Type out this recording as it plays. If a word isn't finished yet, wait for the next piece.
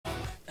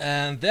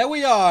And there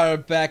we are,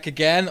 back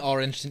again,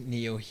 Orange and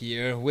Neo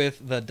here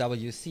with the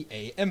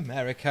WCA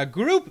America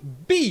Group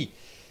B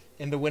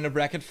in the winner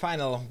bracket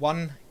final.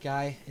 One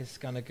guy is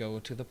gonna go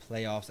to the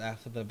playoffs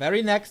after the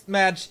very next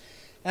match,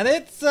 and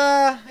it's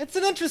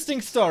an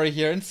interesting story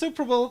here.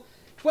 iNSUPERABLE,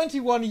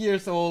 21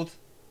 years old,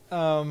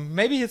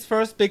 maybe his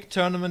first big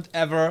tournament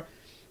ever,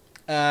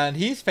 and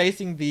he's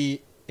facing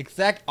the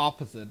exact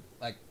opposite.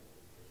 Like,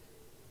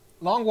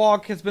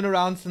 LongWalk has been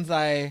around since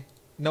I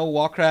know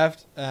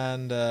Warcraft,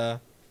 and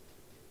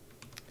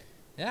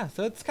yeah,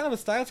 so it's kind of a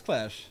styles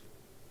clash.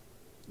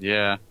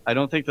 Yeah, I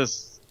don't think the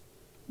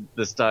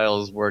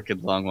styles work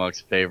in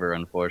LongWalk's favor,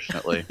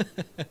 unfortunately.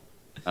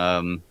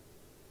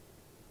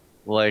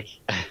 Like,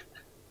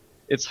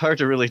 it's hard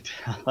to really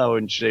tell how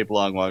in shape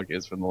LongWalk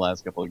is from the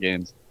last couple of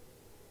games,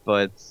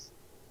 but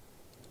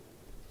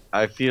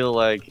I feel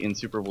like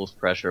iNSUPERABLE's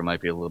pressure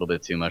might be a little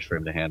bit too much for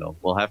him to handle.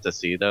 We'll have to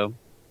see, though.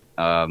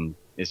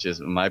 It's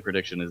just, my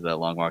prediction is that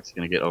LongWalk's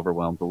going to get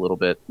overwhelmed a little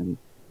bit in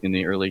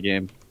the early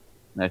game,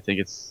 and I think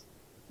it's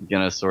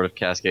gonna sort of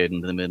cascade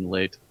into the mid and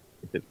late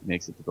if it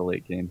makes it to the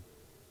late game.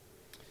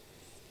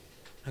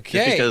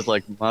 Okay. Just because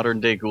like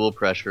modern day ghoul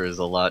pressure is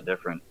a lot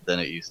different than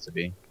it used to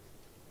be.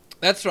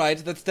 That's right,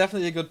 that's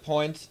definitely a good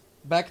point.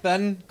 Back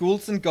then,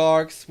 ghouls and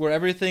gargs were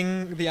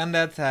everything the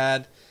undeads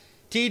had.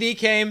 TD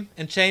came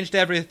and changed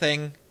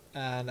everything,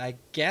 and I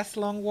guess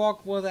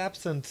LongWalk was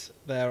absent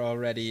there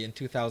already in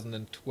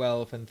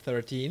 2012 and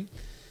 13.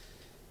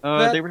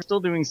 They were still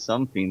doing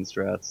some fiend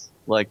strats.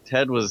 Like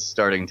Ted was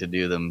starting to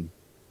do them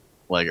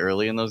like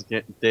early in those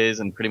days,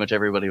 and pretty much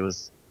everybody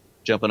was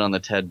jumping on the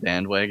Ted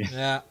bandwagon.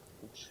 Yeah,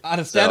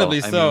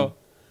 understandably so. I mean,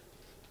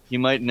 he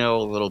might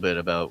know a little bit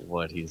about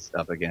what he's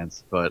up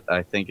against, but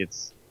I think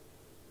it's...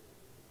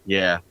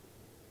 Yeah.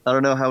 I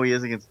don't know how he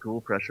is against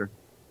ghoul pressure.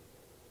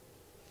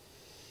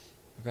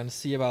 We're gonna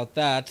see about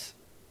that.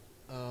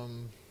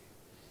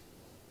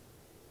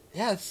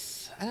 Yeah,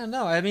 I don't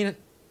know. I mean, it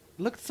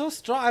looked so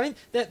strong. I mean,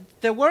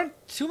 there weren't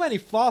too many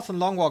flaws in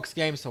LongWalk's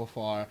game so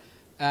far.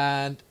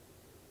 And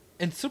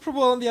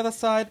iNSUPERABLE on the other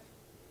side,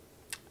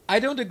 I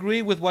don't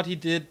agree with what he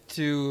did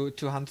to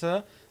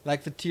Hunter,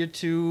 like the tier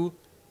 2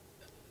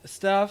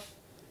 stuff.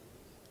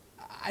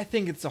 I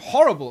think it's a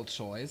horrible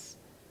choice.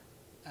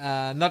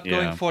 Not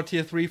going for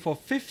tier 3 for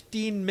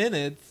 15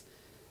 minutes.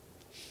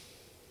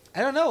 I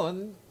don't know.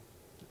 And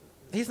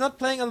he's not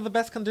playing under the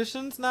best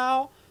conditions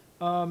now.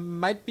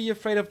 Might be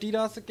afraid of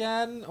DDoS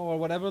again, or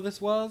whatever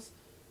this was.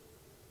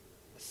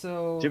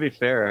 So, to be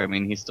fair, I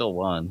mean, he still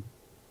won.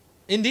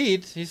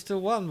 Indeed, he still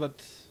won,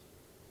 but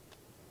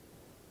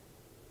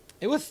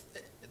it was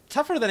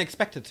tougher than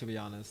expected, to be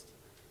honest.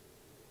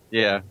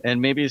 Yeah,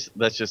 and maybe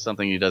that's just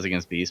something he does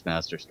against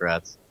Beastmaster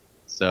strats.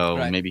 So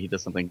maybe he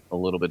does something a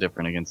little bit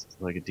different against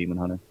like a Demon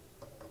Hunter.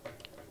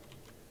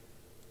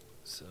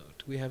 So,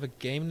 do we have a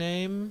game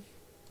name?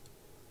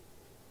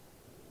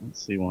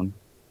 Let's see one.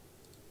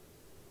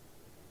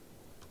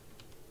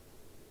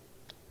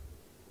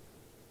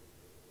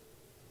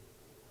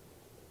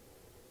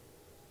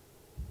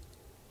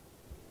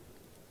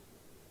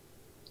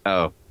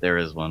 Oh, there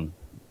is one.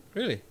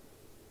 Really?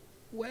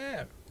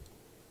 Where?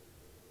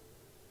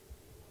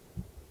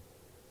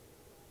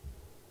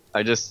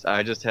 I just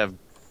have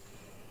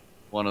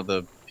one of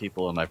the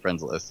people on my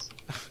friends list.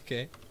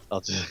 Okay.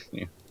 I'll just...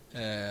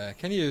 Yeah.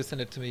 Can you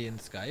send it to me in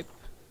Skype?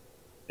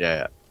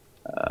 Yeah.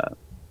 Oh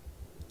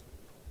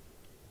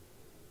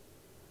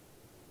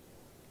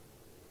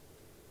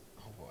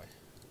boy.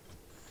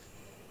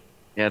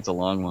 Yeah, it's a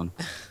long one.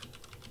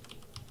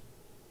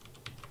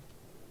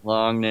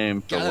 Long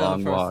name for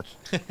LongWalk.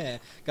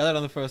 Got it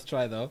on the first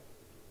try, though.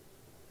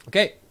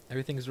 Okay,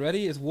 everything's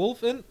ready. Is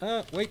Wolf in?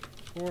 Wait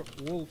for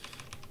Wolf.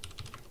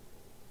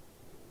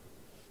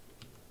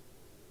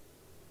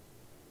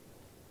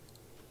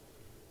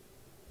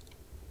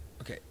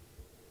 Okay.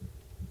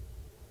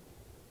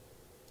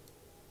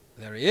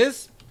 There he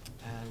is.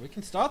 And we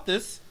can start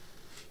this.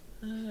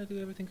 Do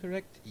everything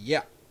correct?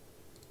 Yeah.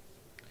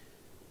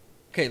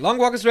 Okay,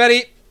 LongWalk is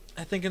ready.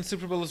 I think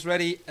iNSUPERABLE is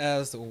ready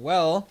as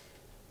well.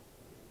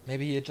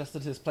 Maybe he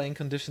adjusted his playing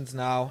conditions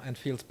now and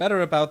feels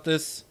better about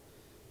this.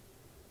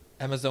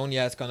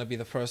 Amazonia is going to be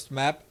the first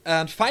map.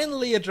 And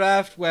finally a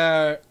draft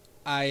where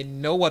I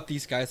know what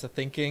these guys are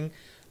thinking.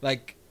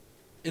 Like,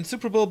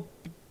 iNSUPERABLE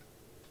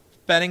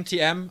banning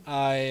TM,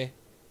 I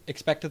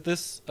expected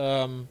this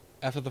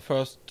after the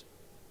first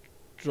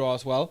draw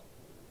as well.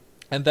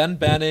 And then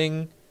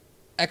banning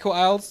Echo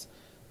Isles,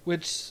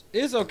 which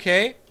is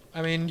okay.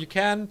 I mean, you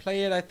can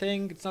play it, I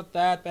think. It's not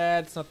that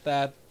bad. It's not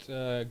that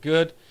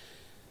good.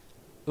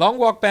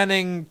 LongWalk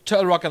banning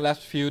Turtle Rock and Left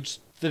Fuge,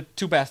 the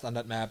two best on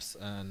that maps,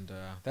 and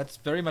that's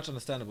very much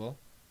understandable.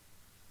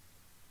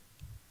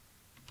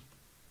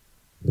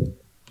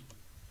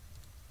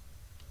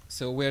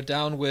 So we're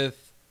down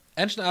with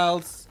Ancient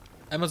Isles,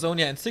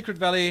 Amazonia, and Secret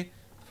Valley.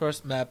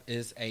 First map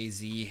is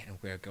AZ, and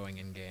we're going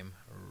in game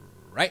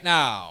right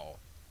now.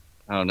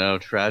 Oh no,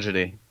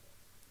 tragedy.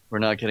 We're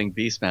not getting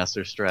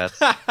Beastmaster strats.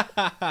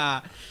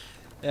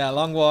 Yeah,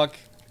 Long Walk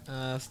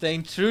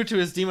staying true to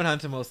his Demon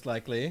Hunter most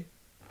likely.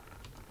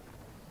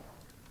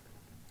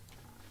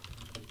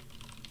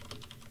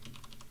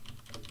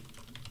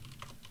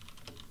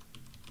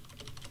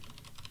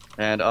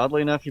 And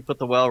oddly enough, you put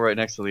the well right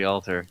next to the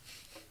altar.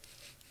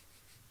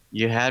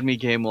 You had me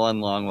game 1,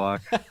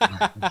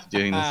 LongWalk,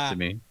 doing this to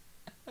me.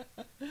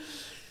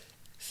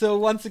 So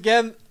once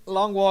again,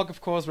 LongWalk,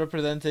 of course,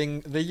 representing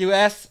the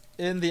US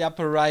in the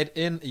upper right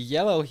in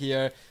yellow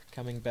here,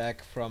 coming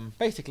back from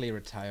basically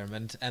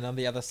retirement. And on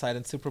the other side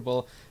in Super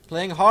Bowl,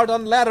 playing hard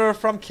on ladder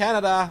from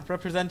Canada,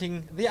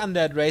 representing the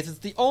Undead race. It's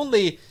the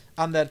only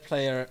Undead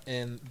player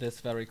in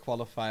this very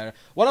qualifier.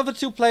 One of the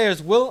two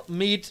players will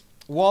meet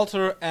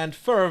Walter and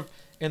Ferv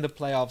in the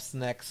playoffs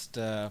next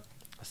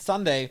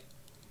Sunday.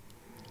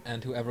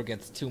 And whoever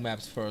gets 2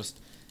 maps first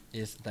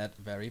is that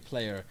very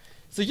player.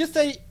 So you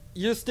say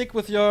you stick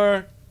with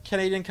your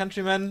Canadian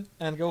countrymen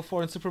and go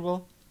for in Super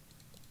Bowl?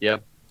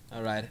 Yep.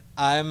 Alright.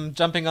 I'm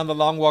jumping on the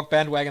LongWalk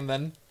bandwagon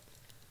then.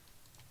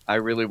 I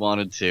really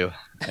wanted to.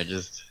 I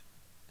just...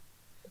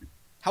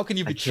 How can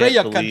you betray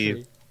your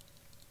country?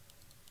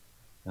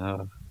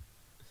 I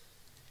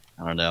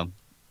don't know.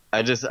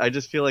 I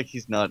just feel like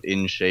he's not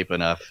in shape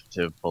enough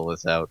to pull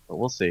this out, but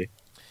we'll see.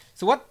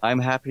 So what... I'm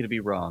happy to be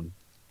wrong.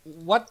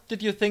 What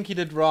did you think he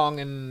did wrong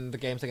in the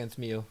games against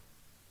Mew?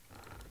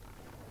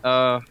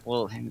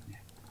 Well,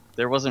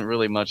 there wasn't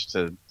really much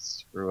to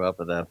screw up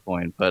at that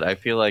point, but I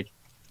feel like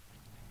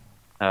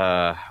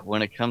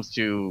when it comes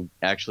to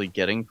actually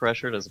getting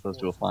pressured as opposed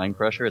to applying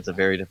pressure, it's a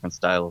very different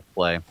style of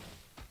play.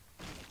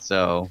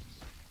 So,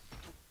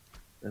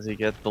 does he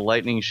get the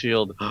lightning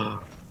shield?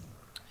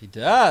 He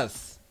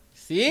does.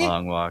 See?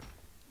 LongWalk.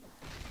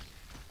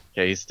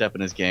 Okay, he's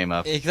stepping his game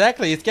up.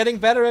 Exactly, he's getting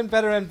better and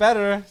better and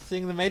better,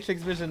 seeing the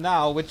Matrix Vision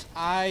now, which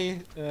I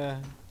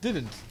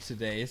didn't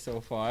today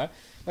so far.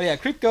 But yeah,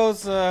 creep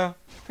goes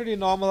pretty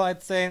normal,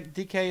 I'd say.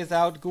 DK is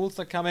out, ghouls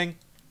are coming.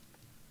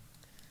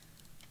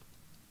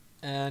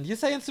 And you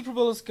say in Super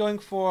Bowl is going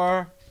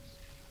for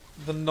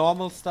the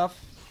normal stuff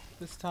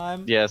this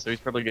time? Yeah, so he's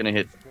probably going to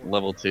hit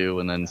level 2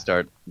 and then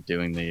start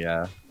doing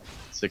the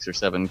 6 or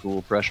 7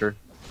 ghoul pressure.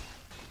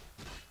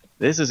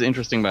 This is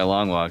interesting by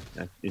LongWalk.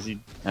 Is he...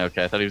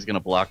 Okay, I thought he was going to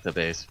block the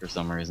base for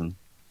some reason.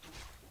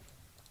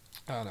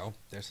 Oh no,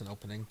 there's an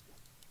opening.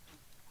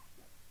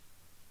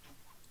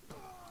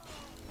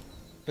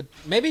 But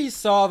maybe he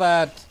saw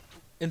that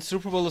in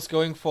Super Bowl is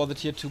going for the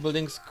tier 2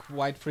 buildings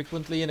quite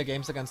frequently in the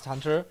games against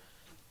Hunter.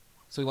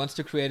 So he wants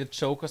to create a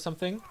choke or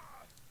something.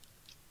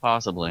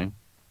 Possibly.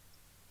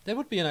 That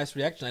would be a nice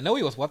reaction. I know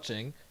he was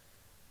watching.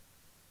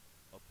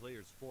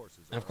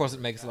 And of course it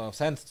makes a lot of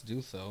sense to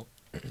do so.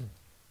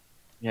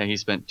 Yeah, he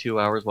spent 2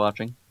 hours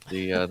watching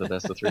the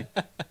best of 3.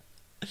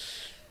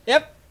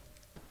 Yep.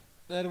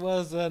 That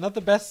was not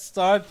the best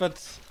start, but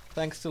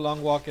thanks to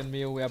LongWalk and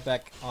Mew, we are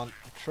back on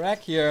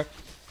track here.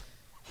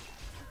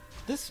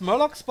 This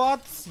Murloc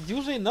spot's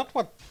usually not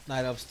what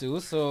Night Elves do,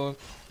 so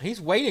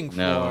he's waiting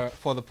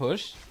for the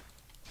push.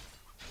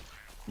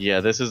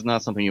 Yeah, this is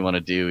not something you want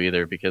to do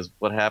either, because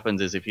what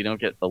happens is if you don't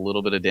get a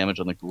little bit of damage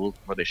on the ghouls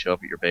before they show up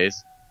at your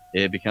base,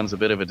 it becomes a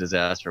bit of a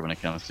disaster when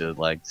it comes to,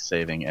 like,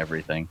 saving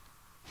everything.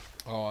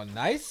 Oh,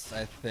 nice,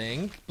 I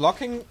think.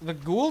 Blocking the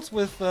ghouls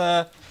with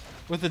the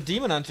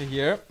Demon Hunter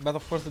here, but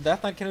of course the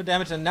Death Knight can do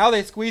damage, and now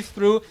they squeeze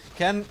through,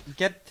 can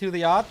get to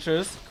the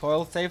archers.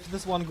 Coil saves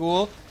this one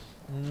ghoul.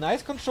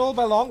 Nice control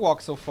by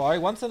LongWalk so far. He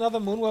wants another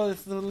Moonwell.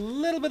 There's a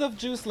little bit of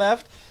juice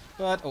left,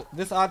 but oh,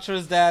 this archer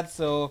is dead,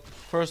 so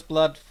first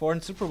blood for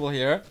in Super Bowl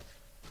here.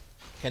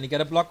 Can he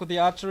get a block with the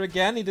archer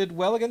again? He did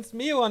well against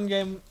Mew on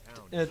game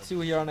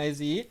 2 here on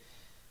AZ. I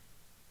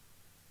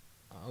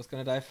was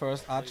gonna die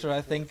first. Archer,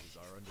 I think.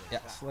 Yeah,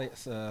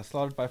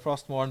 slaughtered by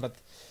Frostmourne, but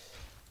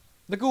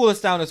the ghoul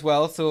is down as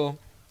well, so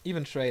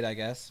even trade, I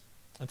guess.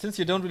 And since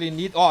you don't really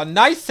need... Oh,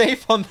 nice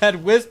save on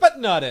that Wiz, but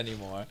not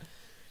anymore.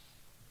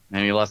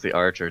 And he lost the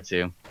archer,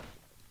 too.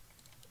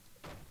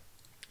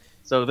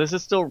 So this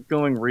is still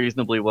going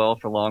reasonably well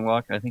for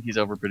LongWalk. I think he's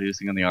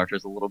overproducing on the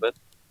archers a little bit.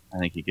 I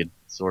think he could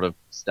sort of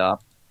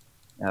stop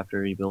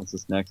after he builds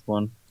this next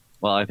one.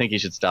 Well, I think he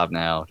should stop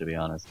now, to be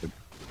honest. But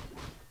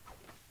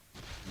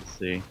let's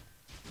see.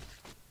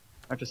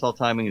 Archer Assault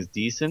timing is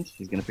decent.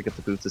 He's going to pick up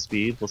the boots of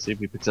speed. We'll see if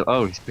he picks up...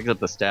 Oh, he's picked up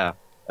the staff.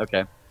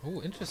 Okay.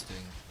 Oh, interesting.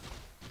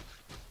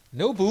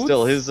 No boots?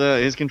 Still,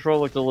 his control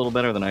looked a little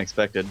better than I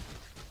expected.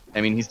 I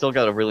mean, he's still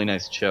got a really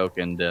nice choke,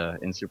 and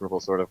in Super Bowl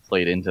sort of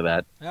played into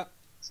that. Yeah.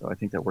 So I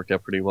think that worked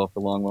out pretty well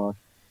for LongWalk.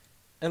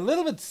 A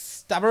little bit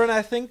stubborn,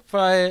 I think,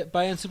 by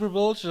in Super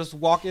Bowl to just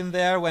walk in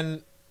there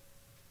when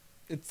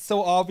it's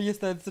so obvious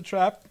that it's a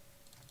trap.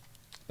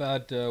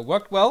 But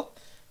worked well.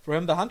 For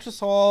him, the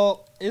Huntress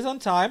Hall is on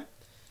time.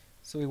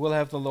 So we will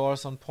have the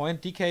lures on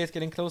point. DK is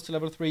getting close to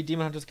level 3.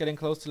 Demon Hunter is getting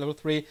close to level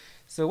 3.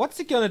 So what's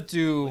he gonna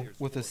do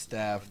with his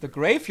staff? The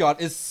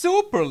Graveyard is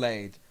super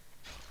late.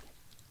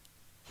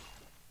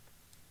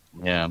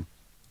 Yeah.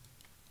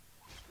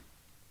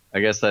 I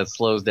guess that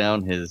slows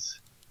down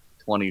his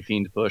 20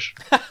 Fiend push.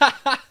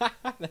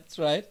 That's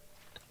right.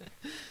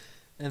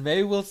 And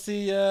maybe we'll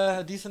see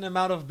a decent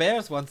amount of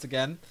bears once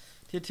again.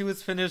 Tier 2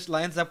 is finished,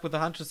 lines up with the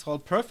Huntress Hall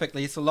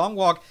perfectly. So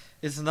LongWalk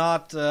is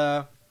not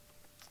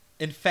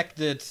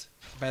infected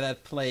by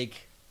that plague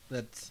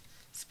that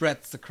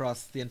spreads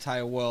across the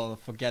entire world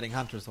for getting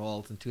Hunter's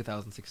Halls in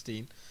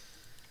 2016.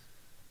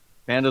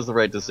 Panda's the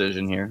right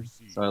decision here,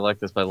 so I like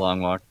this by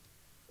Longwalk.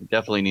 It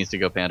definitely needs to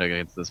go Panda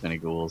against this many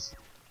ghouls.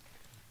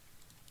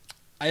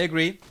 I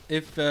agree.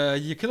 If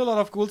you kill a lot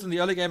of ghouls in the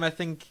early game, I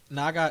think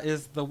Naga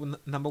is the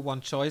number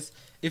one choice.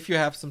 If you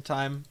have some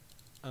time,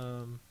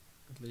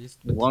 at least.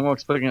 But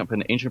Longwalk's putting up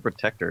an Ancient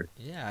Protector.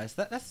 yeah, is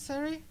that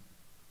necessary?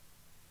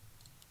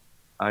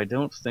 I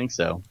don't think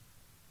so.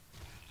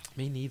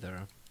 Me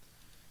neither.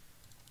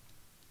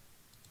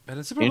 But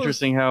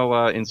Interesting how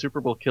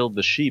iNSUPERABLE killed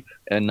the sheep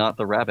and not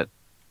the rabbit.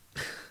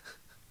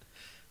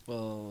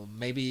 Well,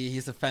 maybe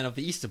he's a fan of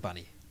the Easter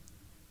Bunny.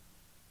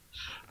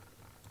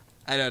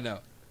 I don't know.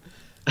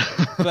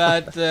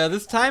 But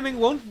this timing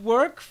won't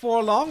work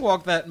for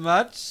LongWalk that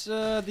much.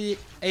 The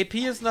AP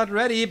is not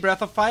ready.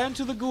 Breath of Fire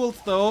into the ghouls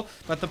though.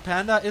 But the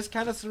Panda is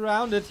kind of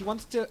surrounded. He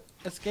wants to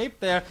escape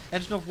there.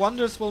 Engine of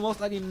Wonders will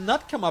most likely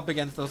not come up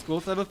against those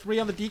ghouls. Level 3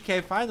 on the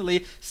DK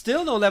finally.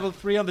 Still no level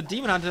 3 on the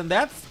Demon Hunter, and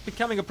that's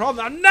becoming a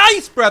problem. A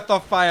nice Breath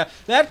of Fire!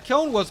 That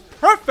cone was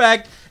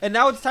perfect! And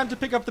now it's time to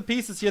pick up the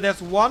pieces here.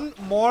 There's one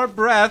more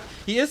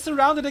breath. He is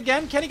surrounded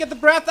again. Can he get the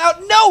breath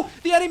out? No!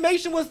 The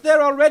animation was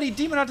there already.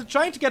 Demon Hunter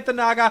trying to get the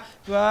Naga,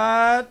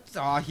 but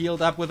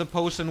healed up with a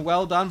potion.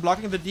 Well done.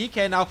 Blocking the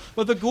DK now,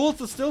 but the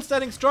ghouls are still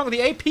standing strong.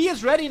 The AP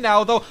is ready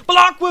now, though.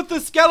 Block with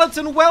the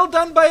skeleton. Well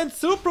done by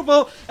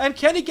iNSUPERABLE. And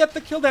can he get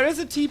the kill? There is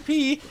a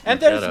TP, and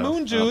there's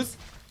Moon Juice.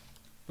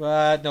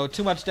 But no,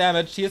 too much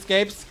damage. He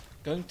escapes,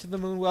 going to the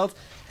Moon Wells,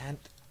 and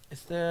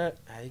is there...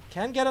 I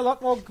can get a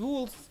lot more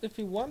ghouls if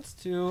he wants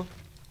to.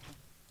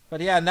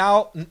 But yeah,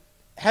 now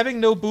having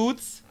no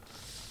boots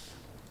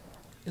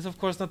is of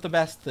course not the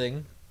best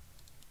thing.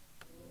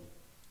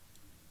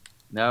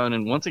 Now, and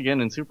then once again,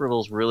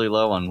 iNSUPERABLE's really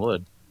low on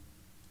wood.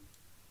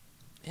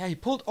 Yeah, he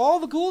pulled all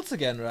the ghouls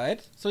again,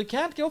 right? So he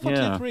can't go for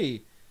tier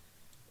 3.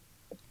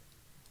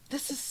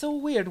 This is so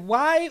weird.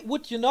 Why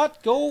would you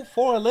not go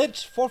for a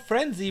Lich, for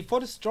Frenzy, for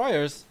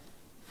Destroyers,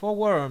 for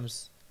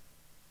Worms?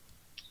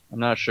 I'm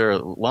not sure.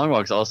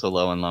 Longwalk's also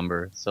low on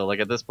lumber, so like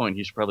at this point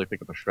he should probably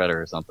pick up a shredder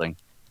or something.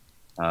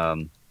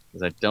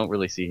 Because I don't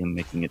really see him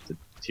making it to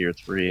tier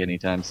 3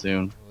 anytime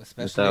soon.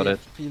 Especially without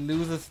if he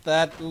loses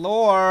that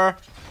lore.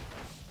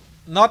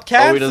 Not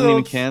cancelled. Oh, he doesn't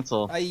even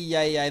cancel.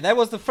 Ay. That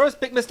was the first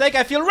big mistake.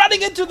 I feel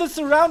running into the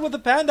surround with the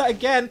Panda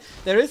again.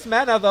 There is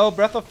mana though.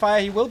 Breath of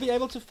Fire. He will be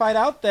able to fight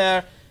out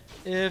there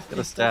if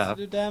he starts to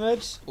do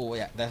damage. Oh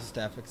yeah, that's a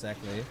staff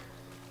exactly.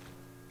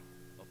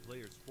 A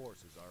player's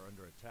forces are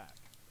under attack.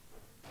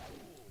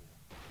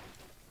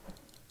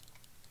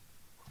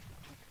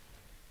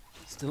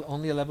 Still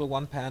only a level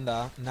 1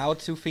 Panda. Now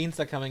 2 Fiends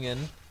are coming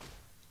in.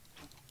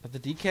 But the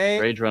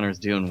DK... Rage Runner's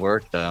doing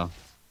work though.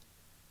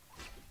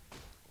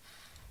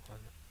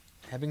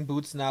 Having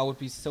boots now would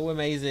be so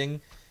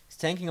amazing. He's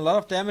tanking a lot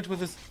of damage with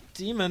his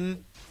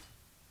demon.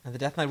 And the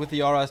Death Knight with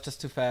the aura is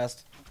just too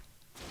fast.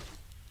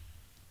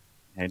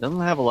 Yeah, he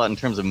doesn't have a lot in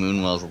terms of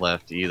Moonwells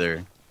left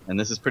either. And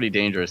this is pretty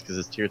dangerous because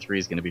his tier 3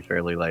 is going to be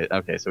fairly light.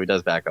 Okay, so he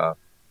does back off.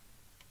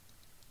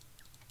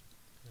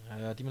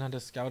 Demon Hunter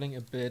scouting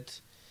a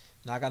bit.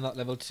 Naga not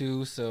level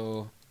 2,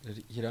 so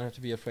you don't have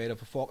to be afraid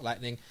of a Fork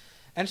Lightning.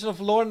 Engine of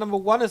Lore number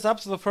 1 is up,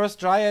 so the first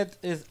Dryad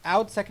is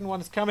out. Second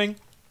one is coming.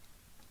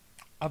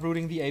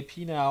 Uprooting the AP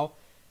now.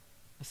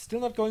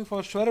 Still not going for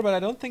a Shredder, but I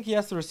don't think he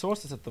has the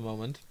resources at the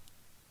moment.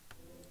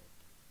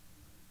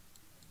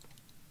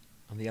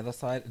 On the other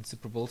side,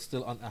 iNSUPERABLE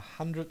still on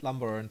 100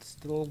 lumber and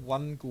still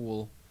 1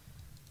 ghoul.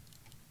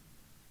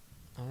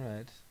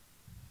 Alright.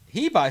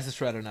 He buys a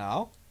Shredder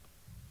now.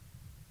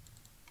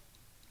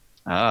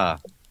 Ah.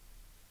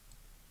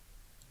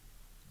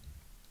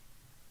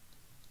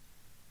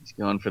 He's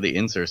going for the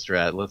insert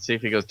strat. Let's see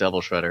if he goes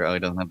double Shredder. Oh, he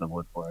doesn't have the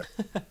wood for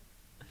it.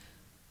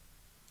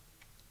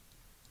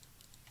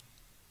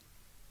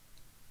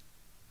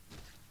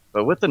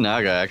 But with the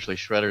Naga, actually,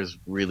 Shredder's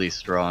really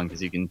strong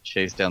because you can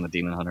chase down the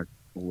Demon Hunter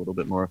a little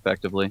bit more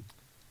effectively.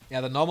 Yeah,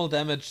 the normal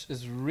damage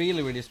is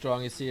really, really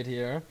strong. You see it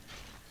here.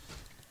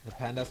 The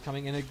Panda's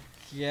coming in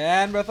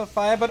again. Breath of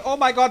Fire, but oh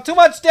my god, too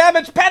much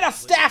damage! Panda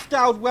staffed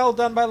out! Well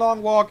done by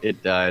LongWalk.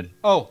 It died.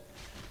 Oh,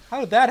 how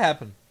did that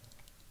happen?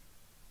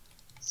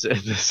 It's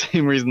the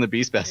same reason the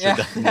Beast Bastard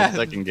died in the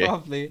second game.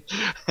 Probably.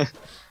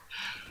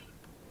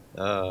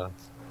 uh...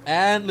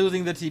 And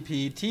losing the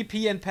TP.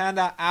 TP and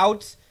Panda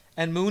out.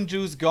 And Moon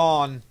Juice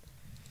gone.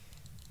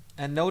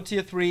 And no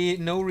tier 3,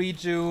 no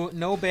Reju,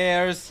 no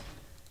bears.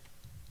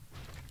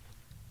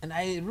 And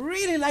I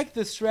really like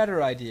this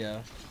Shredder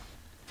idea.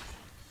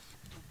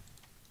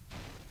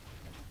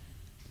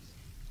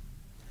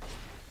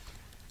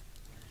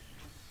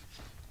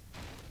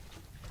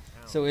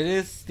 So it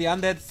is the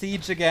Undead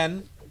Siege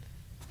again.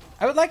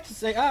 I would like to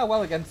say,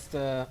 well, against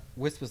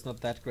Wisp is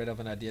not that great of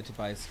an idea to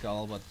buy a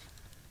Skull, but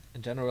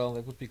in general,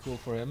 that would be cool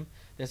for him.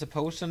 There's a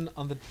potion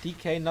on the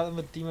DK, not on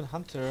the Demon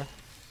Hunter.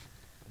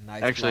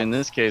 Nice. Actually, in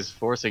this case,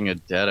 forcing a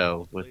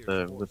Deado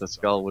with a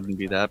skull wouldn't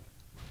be that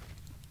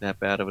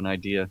bad of an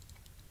idea.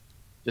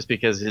 Just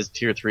because his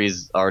tier 3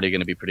 is already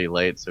going to be pretty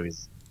late, so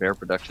his bear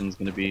production is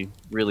going to be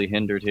really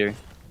hindered here.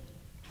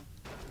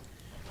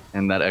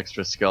 And that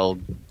extra skull,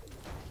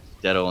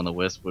 Deado on the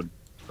Wisp would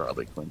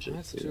probably clinch it.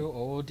 That's too. true.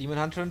 Oh, Demon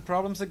Hunter in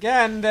problems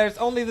again. There's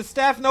only the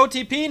staff, no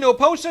TP, no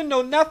potion,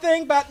 no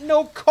nothing, but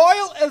no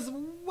coil as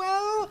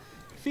well.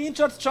 Fiend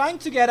Shot's trying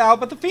to get out,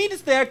 but the Fiend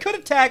is there, could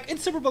attack.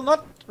 iNSUPERABLE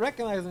not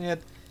recognizing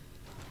it.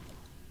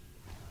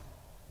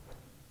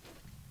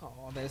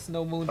 Oh, there's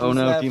no Moon Oh Boost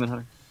no, left. Demon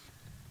Hunter.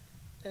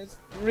 There's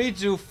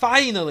Reju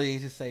finally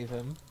to save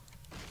him.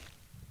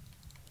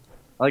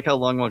 I like how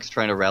LongWalk's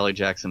trying to rally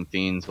jack some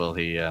fiends while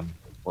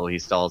he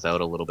stalls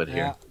out a little bit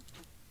here.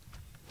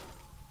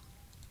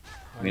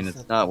 I mean,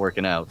 it's not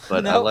working out,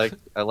 but No.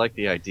 I like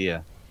the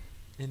idea.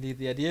 Indeed,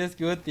 the idea is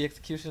good, the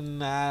execution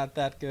not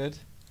that good.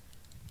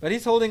 But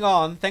he's holding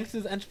on, thanks to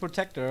his Ancient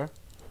Protector.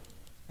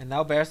 And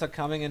now bears are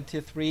coming, and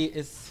tier 3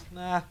 is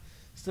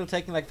still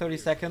taking like 30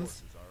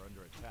 seconds. Are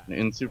under attack.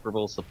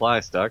 iNSUPERABLE supply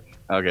stuck.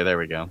 Okay, there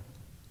we go.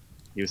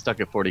 He was stuck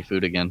at 40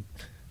 food again.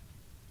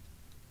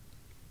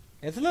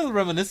 It's a little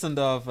reminiscent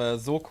of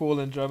Sokol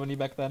in Germany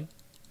back then.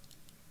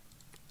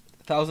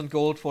 1000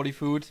 gold, 40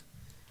 food.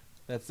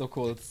 That's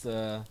Sokol's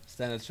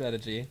standard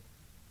strategy.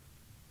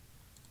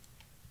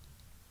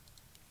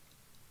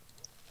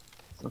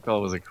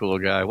 Sokol was a cool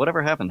guy.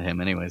 Whatever happened to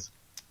him, anyways?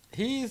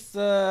 He's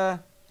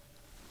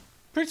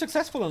pretty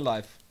successful in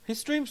life. He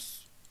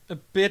streams a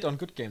bit on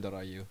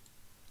goodgame.ru.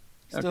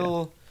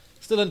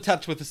 Still in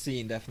touch with the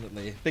scene,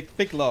 definitely.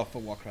 Big love for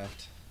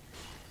Warcraft.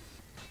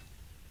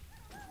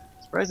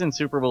 Surprised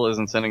iNSUPERABLE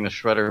isn't sending the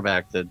Shredder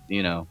back to,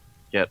 you know,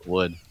 get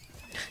wood.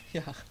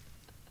 Yeah.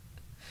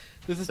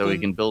 This is So the he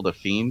can build a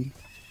fiend?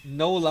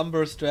 no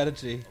lumber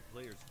strategy A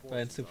player's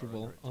by forces are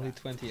iNSUPERABLE. under Only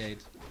attack. 28.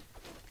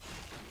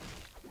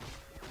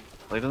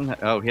 Well, he doesn't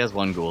oh, he has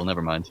one ghoul,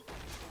 never mind.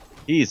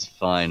 He's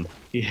fine.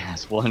 He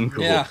has one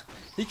ghoul. Yeah,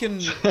 he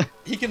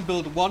can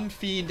build one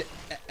fiend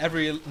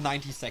every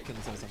 90 seconds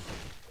or something.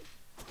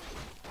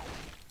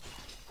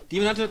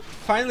 Demon Hunter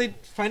finally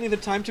finding the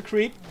time to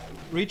creep.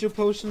 Reju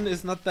potion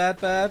is not that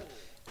bad,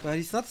 but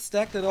he's not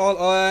stacked at all.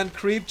 Oh, and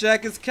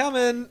Creepjack is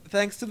coming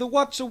thanks to the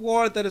Watch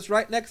Award that is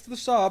right next to the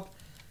shop.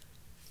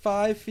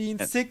 5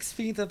 fiends, 6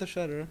 fiends at the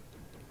Shredder. A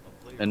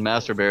player's And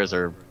Master forces Bears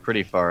are under attack.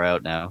 pretty far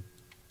out now.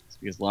 It's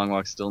because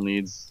LongWalk still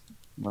needs,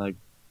 like,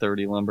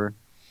 30 lumber.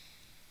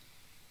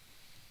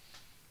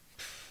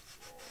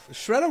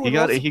 Shredder would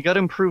also... He got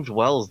improved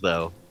wells,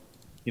 though.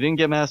 He didn't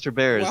get Master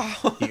Bears.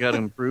 Wow. He got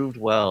improved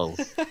wells.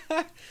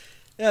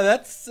 Yeah,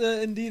 that's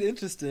indeed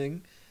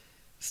interesting.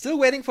 Still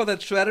waiting for that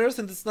Shredder,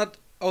 since it's not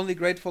only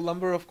great for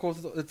lumber, of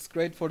course, it's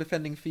great for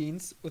defending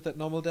fiends with that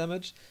normal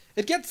damage.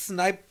 It gets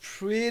sniped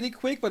pretty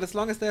quick, but as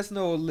long as there's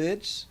no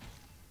Lich,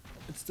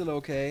 it's still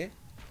okay.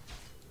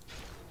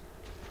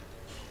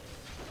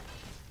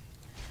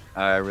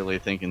 I really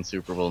think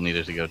iNSUPERABLE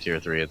needed to go tier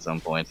 3 at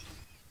some point.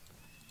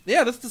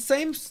 Yeah, that's the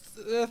same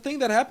thing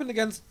that happened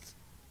against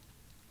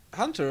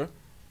Hunter.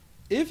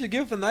 If you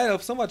give the Night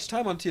Elf so much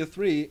time on tier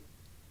 3,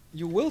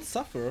 you will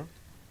suffer.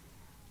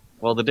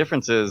 Well, the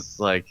difference is,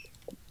 like,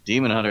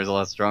 Demon Hunter is a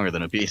lot stronger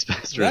than a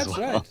Beastmaster as That's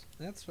well. right,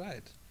 that's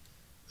right.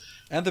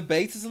 And the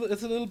base is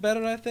a little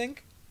better, I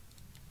think.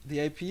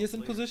 The AP is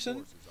in Player's position.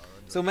 forces are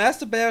under So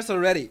Master Bears are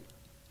ready.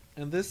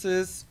 And this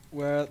is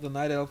where the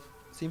Night Elf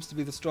seems to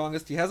be the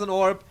strongest. He has an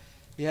orb,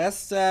 he has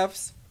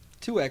staffs.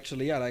 2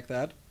 actually, I like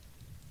that.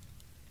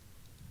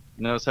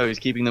 Notice how he's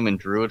keeping them in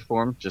Druid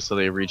form, just so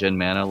they regen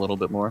mana a little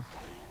bit more.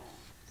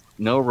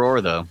 No Roar,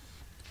 though.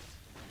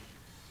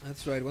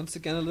 That's right, once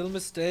again a little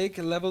mistake.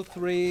 Level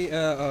 3,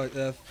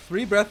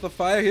 3 Breath of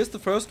Fire, here's the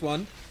first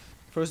one.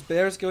 First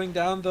bear is going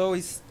down though,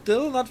 he's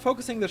still not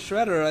focusing the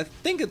Shredder. I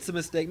think it's a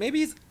mistake, maybe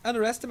he's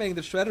underestimating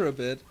the Shredder a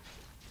bit.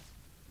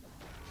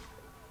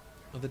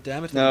 Or the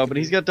damage. that No, he but can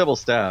he's do. got double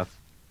staff,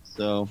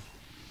 so...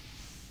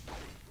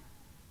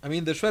 I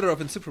mean the Shredder of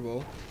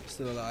iNSUPERABLE,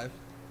 still alive.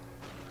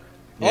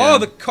 Yeah. Oh,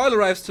 the coil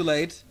arrives too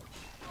late.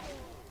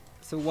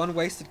 So 1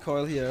 wasted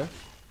coil here.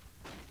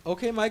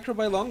 Okay, micro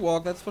by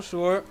LongWalk, that's for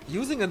sure.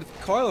 Using a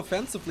coil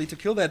offensively to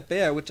kill that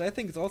bear, which I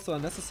think is also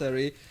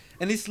unnecessary.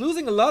 And he's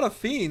losing a lot of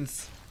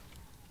fiends.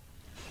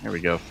 There we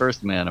go,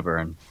 first mana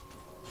burn.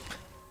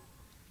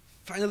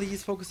 Finally,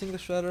 he's focusing the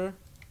Shredder.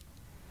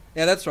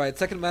 Yeah, that's right.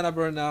 Second mana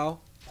burn now.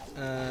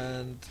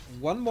 And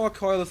 1 more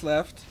coil is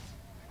left.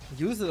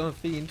 Use it on a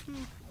fiend.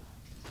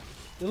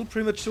 Little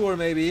premature,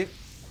 maybe.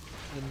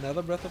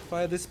 Another Breath of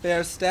Fire. This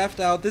bear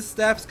staffed out. This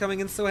staff's coming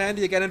in so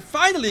handy again. And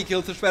finally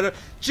kills the Shredder.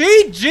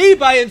 GG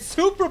by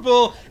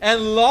iNSUPERABLE. And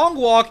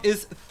LongWalk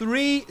is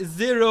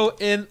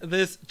 3-0 in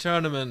this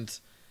tournament.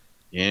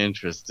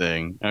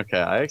 Interesting. Okay,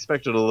 I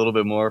expected a little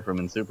bit more from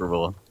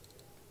iNSUPERABLE.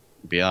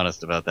 To be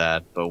honest about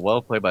that, but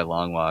well played by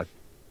LongWalk.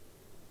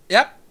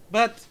 Yep,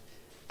 but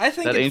I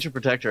think That it's- Ancient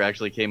Protector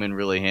actually came in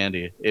really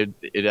handy.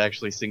 It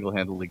actually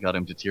single-handedly got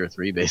him to tier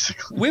 3,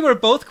 basically. we were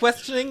both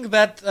questioning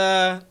that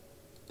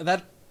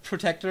that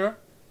Protector,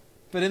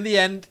 but in the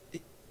end,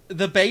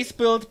 the base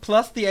build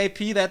plus the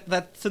AP,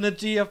 that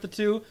synergy of the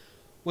two,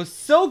 was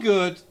so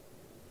good,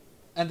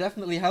 and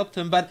definitely helped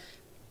him. But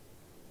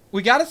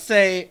we gotta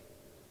say,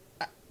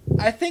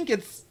 I think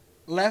it's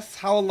less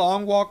how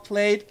LongWalk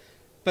played,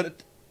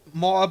 but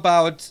more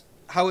about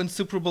how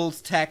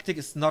iNSUPERABLE's tactic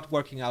is not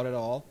working out at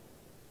all.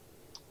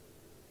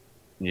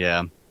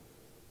 Yeah.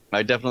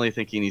 I definitely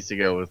think he needs to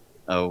go with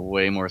a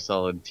way more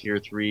solid Tier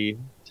 3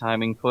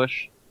 timing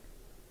push,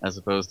 as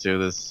opposed to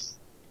this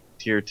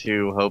Tier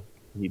 2 hope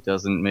he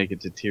doesn't make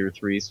it to Tier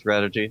 3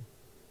 strategy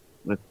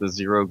with the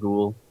zero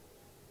ghoul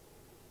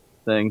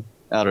thing.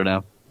 I don't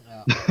know.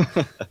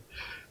 Yeah.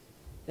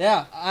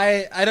 Yeah,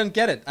 I don't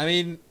get it. I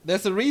mean,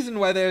 there's a reason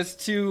why there's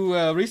two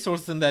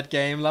resources in that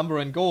game, lumber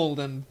and gold,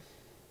 and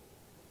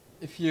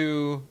if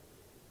you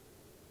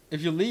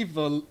leave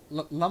the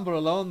lumber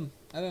alone,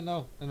 I don't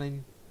know. I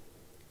mean,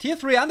 Tier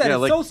 3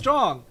 undead is so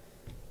strong.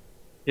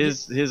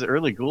 His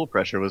early ghoul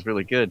pressure was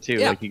really good too.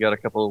 Yeah. Like he got a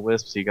couple of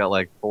wisps, he got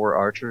like 4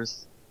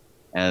 archers,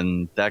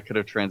 and that could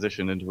have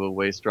transitioned into a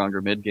way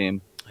stronger mid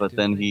game. But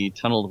then he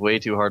tunneled way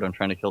too hard on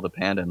trying to kill the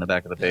panda in the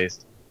back of the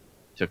base.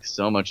 Took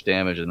so much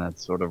damage, and that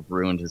sort of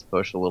ruined his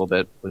push a little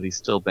bit, but he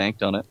still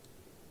banked on it.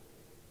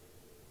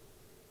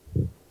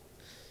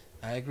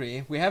 I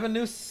agree. We have a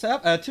new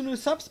sub, 2 new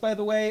subs, by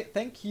the way.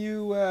 Thank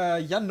you,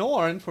 Jan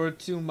Norn, for a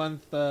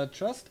 2-month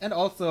trust, and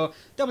also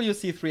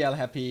WC3L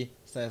Happy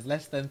says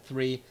less than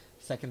 3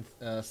 second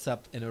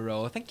sub in a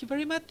row. Thank you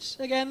very much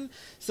again.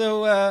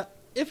 So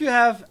if you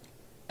have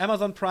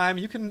Amazon Prime,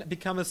 you can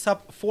become a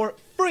sub for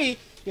free.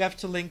 You have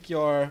to link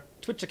your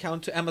Twitch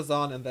account to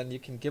Amazon, and then you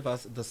can give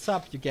us the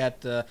sub. You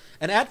get an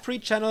ad-free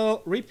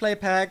channel, replay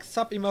packs,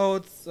 sub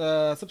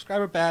emotes,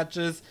 subscriber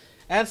badges,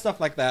 and stuff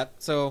like that.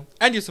 So,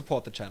 and you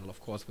support the channel, of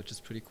course, which is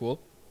pretty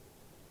cool.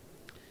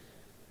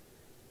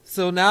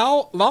 So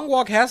now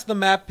LongWalk has the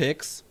map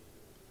picks.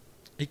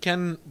 He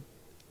can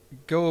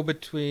go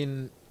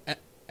between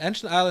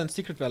Ancient Isle and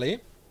Secret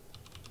Valley.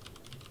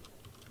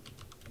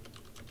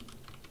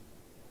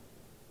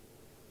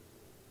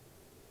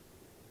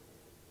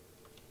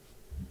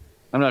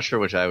 I'm not sure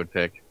which I would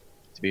pick,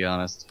 to be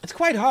honest. It's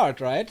quite hard,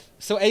 right?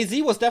 So AZ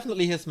was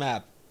definitely his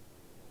map.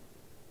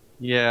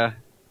 Yeah.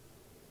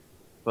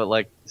 But,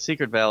 like,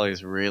 Secret Valley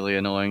is really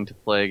annoying to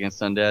play against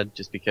undead,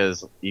 just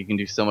because you can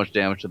do so much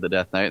damage to the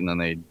Death Knight, and then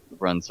they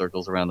run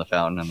circles around the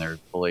fountain, and they're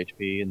full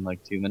HP in,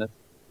 like, 2 minutes.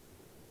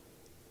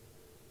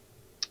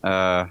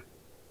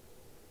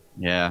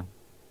 Yeah.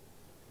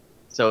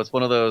 So it's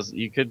one of those,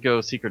 you could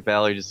go Secret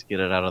Valley just to get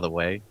it out of the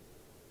way,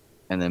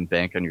 and then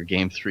bank on your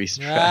Game 3 strats.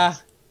 Yeah.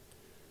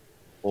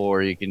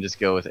 Or you can just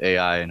go with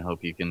AI and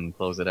hope you can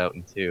close it out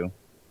in 2.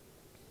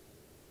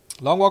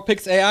 LongWalk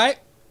picks AI.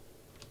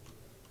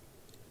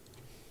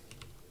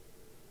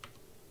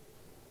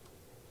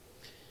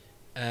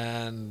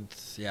 And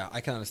yeah,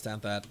 I can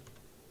understand that.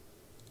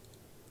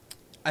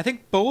 I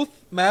think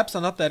both maps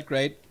are not that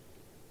great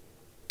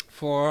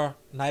for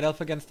Night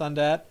Elf against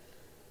Undead.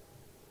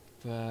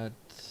 But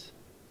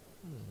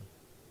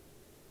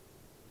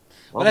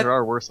well, there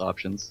are worse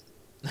options.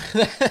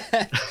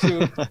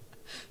 True.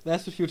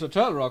 That's the Future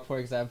Turtle Rock, for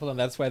example, and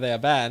that's why they are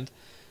banned.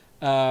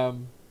 But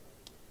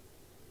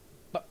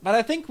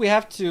I think we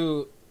have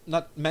to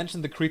not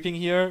mention the creeping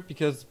here,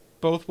 because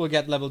both will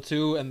get level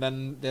 2, and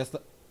then there's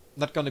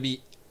not going to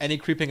be any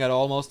creeping at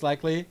all, most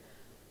likely.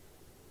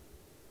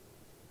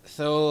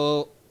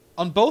 So,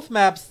 on both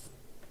maps,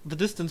 the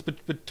distance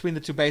between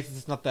the 2 bases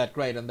is not that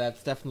great, and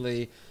that's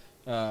definitely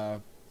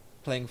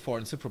playing for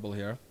iNSUPERABLE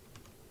here.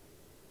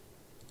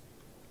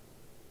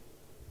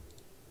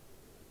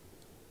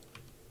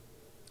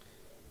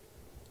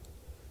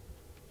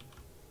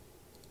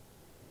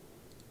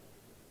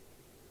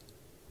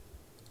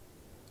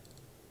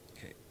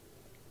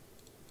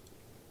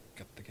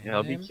 Yeah,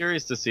 I'll be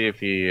curious to see if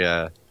he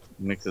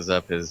mixes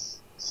up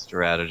his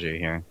strategy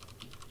here.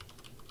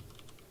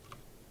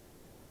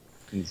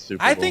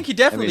 I think he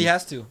definitely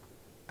has to.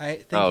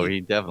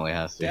 He definitely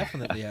has to.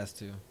 Definitely has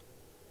to.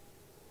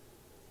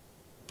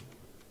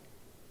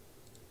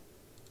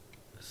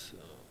 So,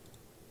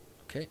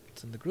 okay,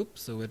 it's in the group,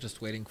 so we're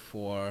just waiting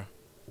for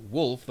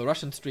Wolf, the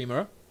Russian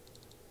streamer.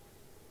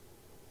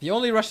 The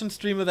only Russian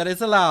streamer that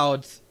is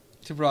allowed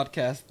to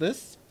broadcast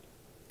this.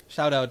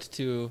 Shout out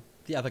to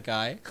the other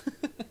guy.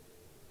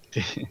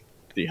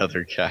 The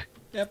other guy.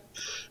 Yep.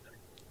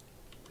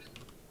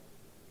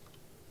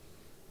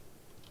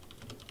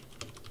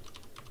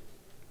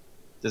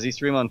 Does he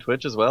stream on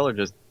Twitch as well, or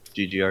just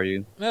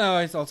GGRU?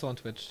 No, he's also on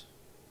Twitch.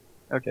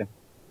 Okay.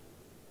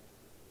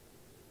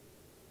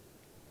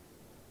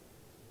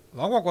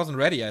 LongWalk wasn't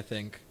ready, I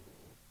think.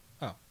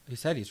 Oh, he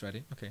said he's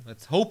ready. Okay,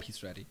 let's hope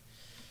he's ready.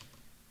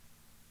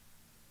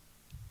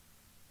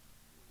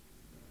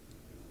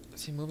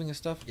 Is he moving his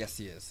stuff? Yes,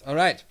 he is. All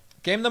right.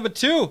 Game number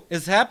 2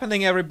 is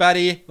happening,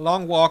 everybody.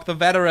 LongWalk, the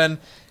veteran,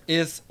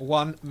 is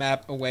 1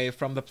 map away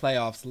from the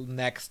playoffs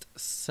next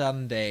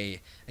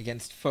Sunday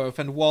against Firth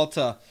and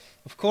Walter.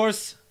 Of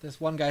course, there's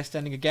one guy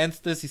standing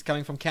against this. He's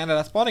coming from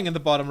Canada, spawning in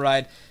the bottom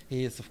right.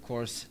 He is, of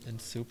course,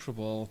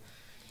 iNSUPERABLE.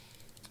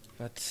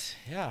 But,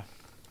 yeah.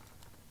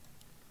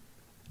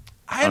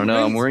 I don't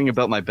know. I'm worrying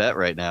about my bet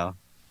right now.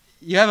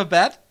 You have a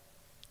bet?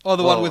 Or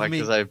the one with me?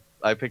 Because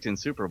I picked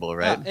iNSUPERABLE,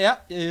 right? Yeah,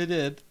 you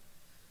did.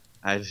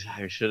 I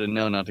should have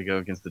known not to go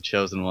against the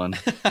chosen one,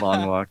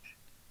 LongWalk,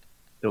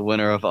 the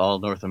winner of all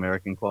North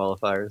American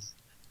qualifiers.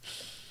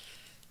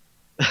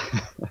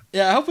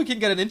 Yeah, I hope we can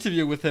get an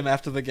interview with him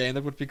after the game.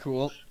 That would be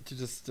cool to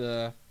just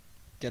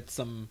get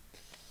some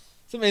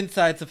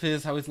insights of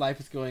his, how his life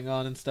is going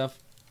on and stuff.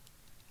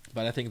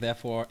 But I think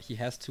therefore he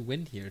has to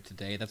win here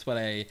today. That's what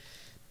I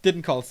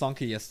didn't call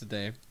Sonky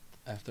yesterday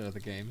after the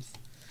games.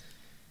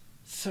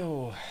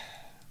 So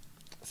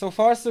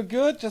far so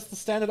good. Just the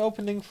standard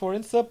opening for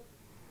Insup.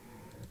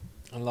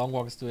 And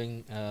LongWalk is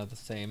doing the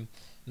same.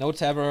 No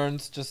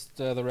taverns, just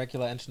the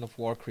regular Engine of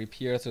War creep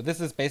here. So this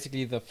is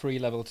basically the free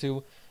level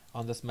 2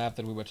 on this map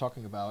that we were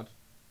talking about.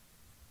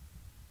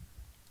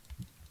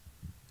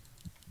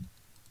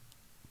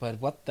 But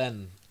what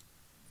then?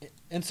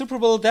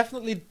 iNSUPERABLE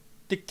definitely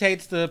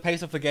dictates the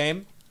pace of the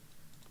game.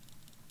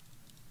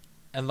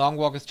 And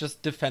LongWalk is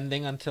just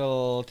defending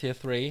until tier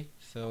 3.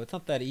 So it's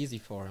not that easy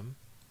for him.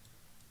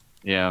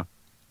 Yeah.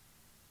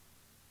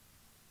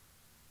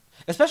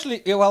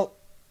 Especially, yeah, well,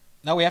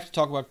 now we have to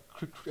talk about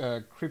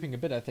creeping a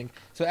bit, I think.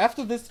 So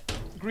after this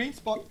green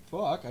spot...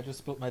 Fuck, I just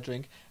spilled my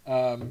drink.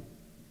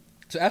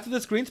 So after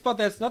this green spot,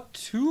 there's not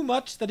too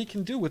much that he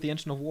can do with the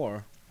Engine of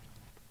War.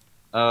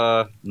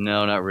 No,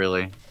 not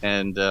really.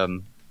 And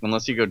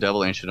unless you go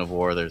double Ancient of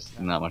War, there's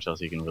not much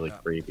else you can really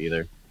creep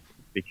either.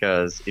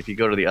 Because if you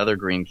go to the other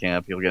green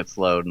camp, you'll get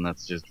slowed, and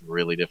that's just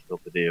really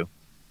difficult to do.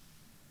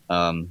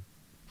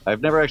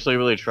 I've never actually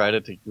really tried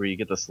it where you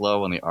get the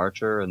slow on the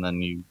archer, and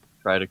then you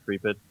try to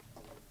creep it.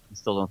 I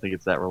still don't think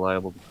it's that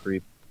reliable to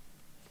creep.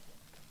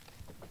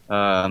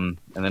 And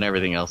then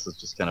everything else is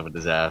just kind of a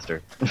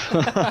disaster.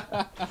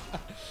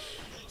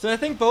 So I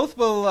think both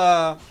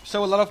will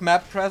show a lot of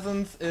map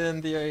presence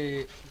in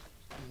the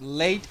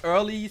late,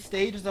 early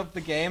stages of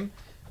the game.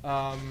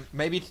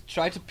 Maybe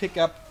try to pick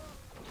up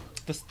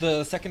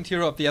the second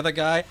hero of the other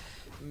guy.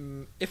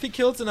 If he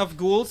kills enough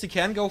ghouls, he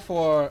can go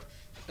for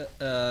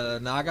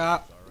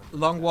Naga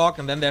LongWalk,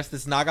 and then there's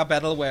this Naga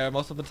battle where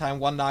most of the time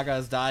one Naga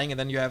is dying, and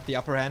then you have the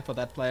upper hand for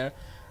that player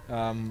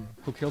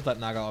who killed that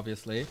Naga,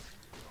 obviously.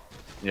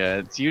 Yeah,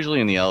 it's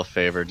usually in the elf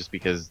favor, just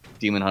because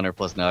Demon Hunter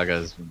plus Naga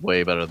is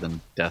way better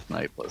than Death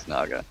Knight plus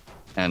Naga.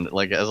 And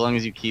like, as long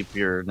as you keep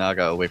your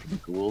Naga away from the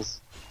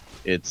ghouls,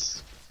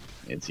 it's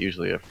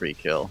usually a free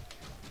kill.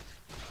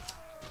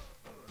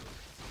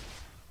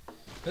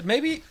 But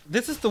maybe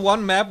this is the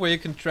one map where you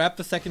can trap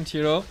the second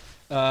hero,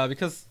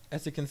 because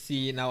as you can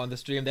see now on the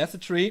stream, there's a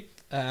tree,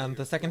 and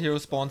the second hero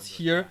spawns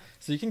here,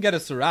 so you can get a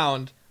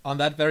surround on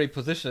that very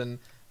position.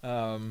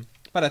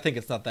 But I think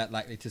it's not that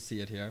likely to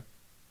see it here.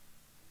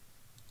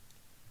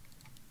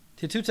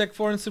 Tier 2 tech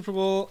for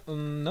iNSUPERABLE,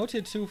 no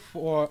tier 2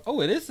 for...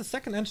 Oh, it is the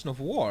second Engine of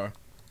War.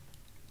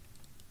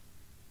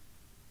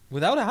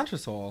 Without a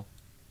Hunter's Hole.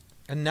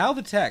 And now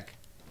the tech.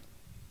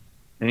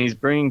 And he's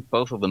bringing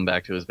both of them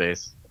back to his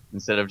base,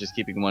 instead of just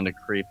keeping one to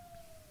creep.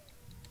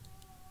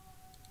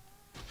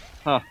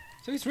 Huh.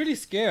 So he's really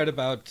scared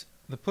about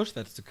the push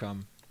that's to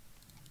come.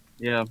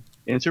 Yeah.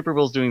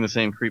 iNSUPERABLE's doing the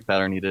same creep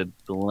pattern he did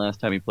the last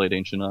time he played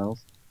Ancient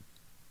Isles.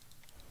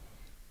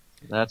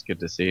 That's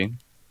good to see.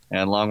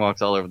 And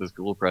LongWalk's all over this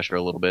ghoul pressure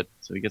a little bit,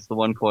 so he gets the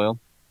one coil.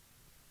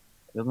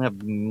 He doesn't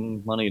have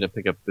money to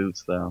pick up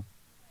boots, though.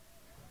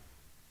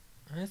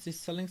 Is he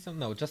selling some?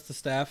 No, just the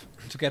staff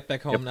to get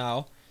back home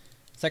now.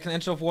 Second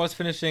Engine of War is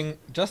finishing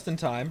just in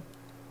time.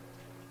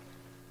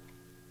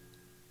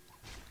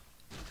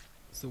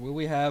 So will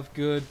we have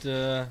good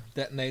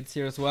detonates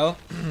here as well?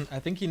 I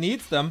think he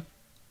needs them.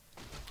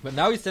 But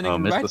now he's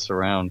standing missed right... the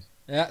surround.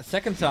 Yeah,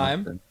 second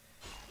time.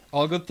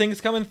 All good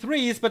things come in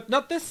threes, but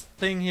not this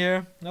thing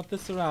here. Not the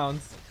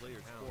surrounds.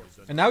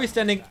 And now he's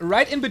standing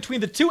right in between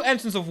the two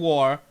Engines of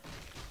War.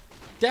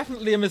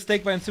 Definitely a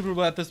mistake by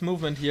iNSUPERABLE at this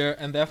movement here,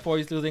 and therefore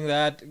he's losing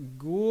that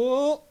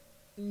ghoul.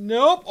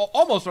 Nope,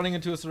 almost running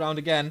into a surround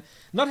again.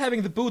 Not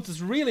having the boots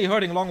is really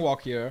hurting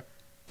LongWalk here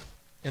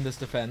in this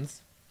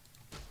defense.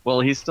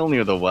 Well, he's still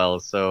near the well,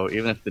 so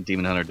even if the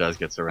Demon Hunter does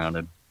get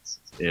surrounded,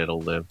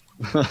 it'll live.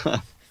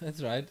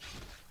 That's right.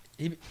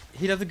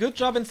 He does a good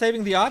job in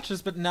saving the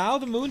archers, but now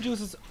the moon juice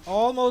is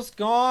almost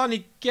gone.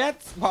 He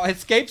gets... Well,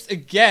 escapes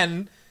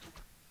again.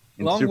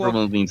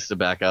 iNSUPERABLE needs to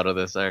back out of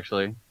this,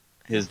 actually.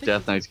 His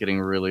Death Knight's getting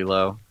really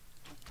low.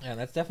 Yeah,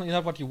 that's definitely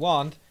not what you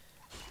want.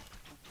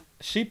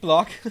 Sheep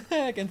block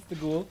against the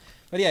ghoul.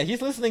 But yeah,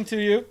 he's listening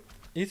to you.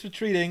 He's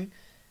retreating.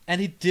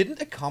 And he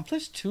didn't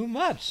accomplish too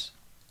much.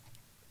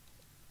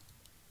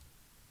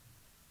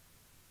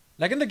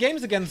 Like in the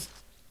games against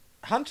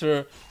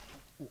Hunter,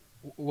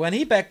 when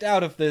he backed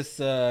out of this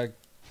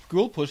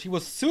ghoul push, he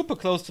was super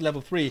close to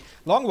level 3.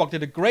 LongWalk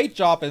did a great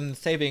job in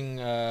saving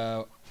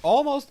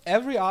almost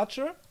every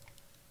archer.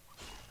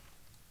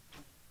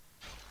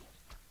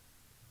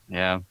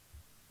 Yeah.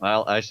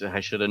 Well, I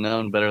should have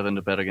known better than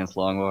to bet against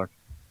LongWalk.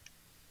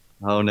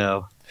 Oh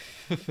no.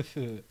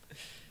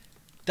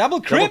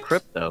 Double crypt? Double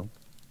crypt, though.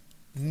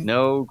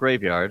 No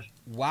graveyard.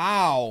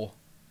 Wow.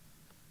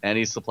 And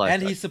he's supply stuck.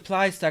 And he's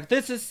supply stuck.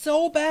 This is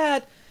so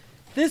bad.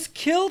 This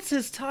kills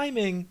his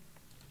timing.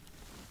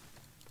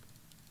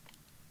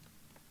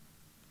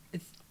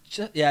 It's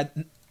just... Yeah,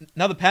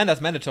 now the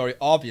panda's mandatory,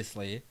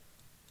 obviously.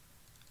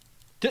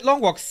 Did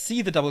LongWalk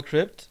see the double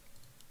crypt?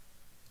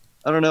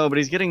 I don't know, but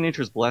he's getting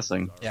Nature's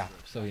Blessing. Yeah,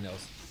 so he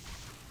knows.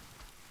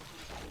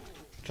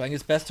 Trying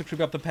his best to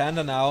creep up the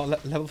Panda now.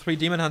 Level 3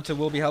 Demon Hunter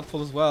will be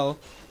helpful as well.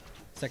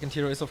 Second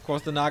hero is, of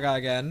course, the Naga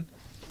again.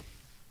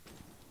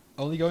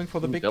 Only going for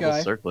the big double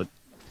guy. circlet.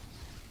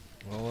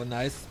 Oh,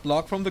 nice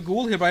block from the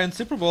Ghoul here by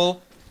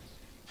iNSUPERABLE.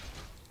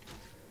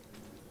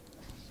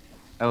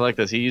 I like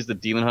this. He used the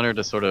Demon Hunter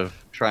to sort of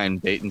try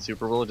and bait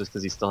iNSUPERABLE just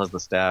because he still has the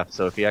staff.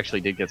 So if he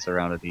actually did get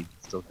surrounded, he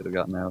still could have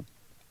gotten out.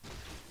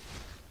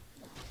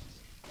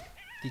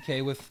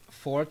 DK with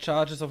 4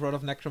 charges of Rod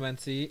of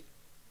Necromancy.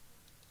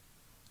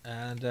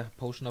 And a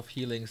Potion of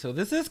Healing. So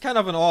this is kind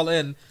of an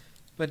all-in.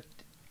 But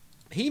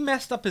he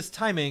messed up his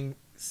timing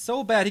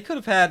so bad. He could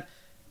have had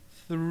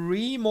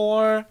 3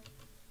 more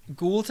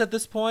ghouls at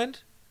this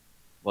point.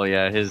 Well,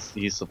 yeah,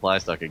 he's supply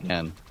stuck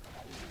again.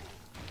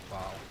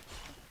 Wow.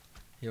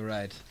 You're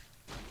right.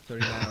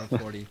 39 out of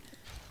 40.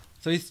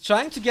 So he's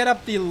trying to get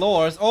up the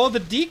lures. Oh, the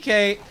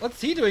DK. What's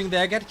he doing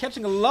there?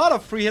 Catching a lot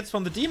of free hits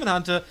from the Demon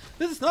Hunter.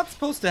 This is not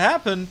supposed to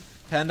happen.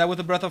 Panda with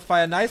a Breath of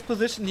Fire. Nice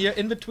position here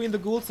in between the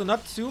ghouls, so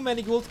not too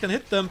many ghouls can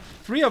hit them.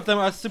 3 of them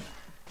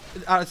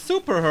are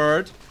super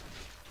hurt.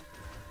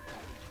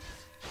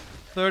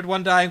 Third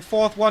one dying,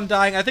 fourth one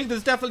dying. I think this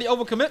is definitely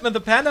overcommitment. The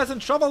Panda's in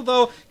trouble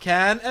though.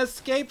 Can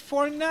escape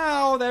for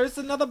now. There is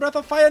another Breath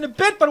of Fire in a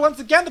bit, but once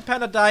again the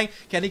Panda dying.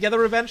 Can he get a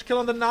revenge kill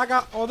on the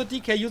Naga or the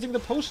DK using the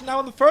potion now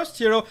on the first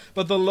hero?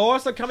 But the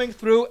lures are coming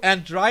through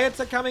and Dryads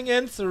are coming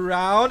in.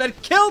 Surround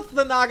and kills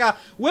the Naga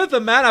with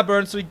the mana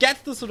burn. So he gets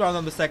the surround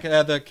on the second,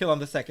 the kill on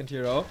the second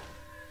hero.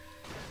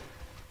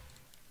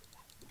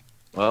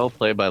 Well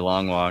played by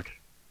LongWalk.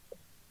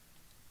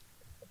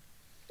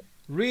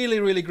 Really,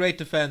 really great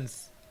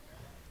defense.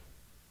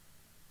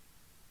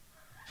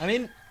 I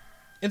mean,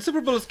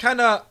 iNSUPERABLE is kind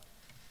of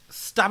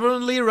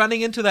stubbornly running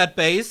into that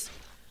base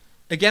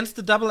against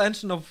the double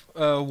engine of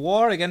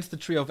war, against the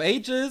Tree of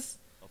Ages.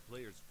 A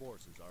player's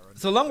forces are under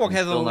So LongWalk He's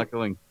has still a... not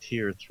going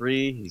tier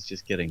 3. He's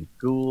just getting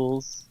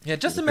ghouls. Yeah,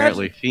 just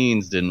Apparently imagine...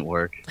 Fiends didn't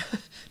work.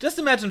 Just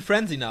imagine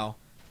Frenzy now,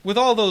 with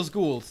all those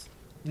ghouls.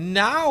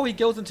 Now he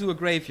goes into a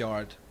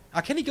graveyard.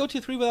 Can he go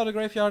tier 3 without a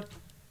graveyard?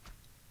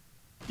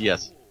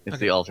 Yes, it's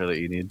Okay. the altar that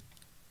you need.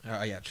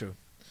 Yeah, true.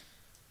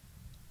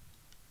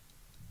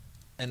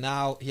 And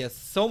now he has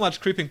so much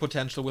creeping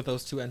potential with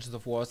those 2 engines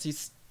of wars. He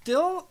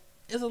still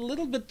is a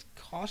little bit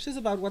cautious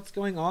about what's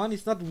going on.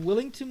 He's not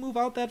willing to move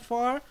out that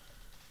far.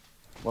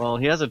 Well,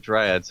 he has a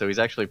Dryad, so he's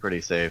actually pretty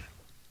safe.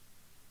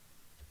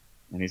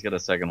 And he's got a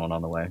second one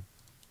on the way.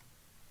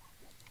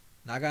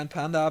 Naga and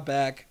Panda are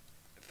back.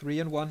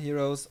 3 and 1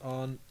 heroes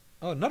on...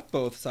 Oh, not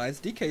both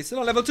sides. DK still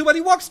on level 2, but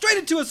he walks straight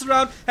into a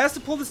surround. Has to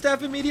pull the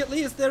staff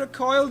immediately. Is there a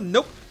coil?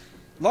 Nope.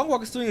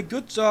 LongWalk is doing a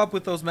good job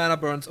with those mana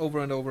burns over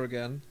and over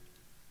again.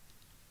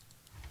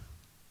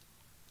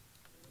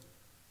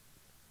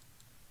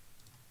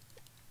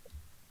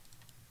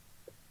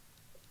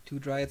 Two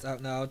Dryads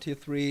out now. Tier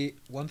 3.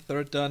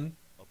 1/3 done.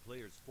 a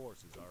player's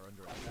forces are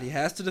under attack. He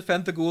has to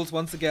defend the ghouls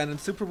once again, and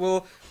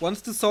iNSUPERABLE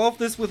wants to solve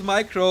this with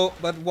micro,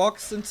 but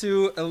walks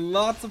into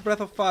lots of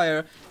Breath of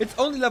Fire. It's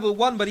only level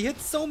 1, but he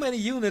hits so many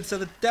units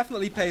that it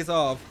definitely pays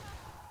off.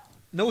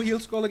 No heal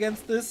scroll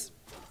against this.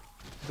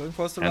 Going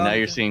for a surround. And now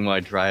you're seeing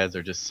why Dryads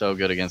are just so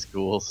good against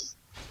ghouls.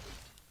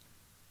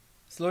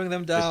 Slowing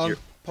them down,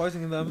 you're-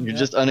 poisoning them. You're yeah.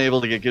 just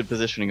unable to get good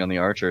positioning on the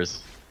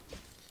archers.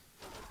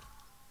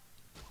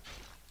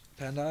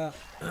 Panda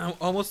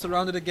almost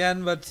surrounded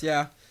again, but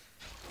yeah.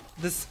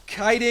 This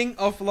kiting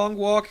of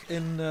LongWalk,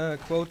 in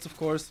quotes of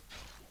course,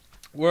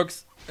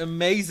 works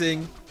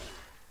amazing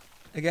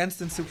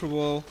against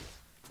iNSUPERABLE.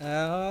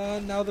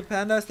 Now the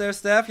Panda, is there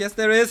staff? Yes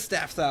there is,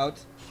 staff's out.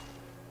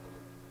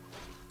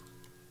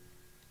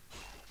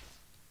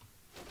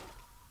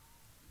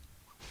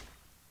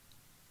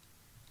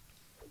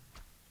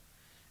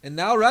 And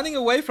now running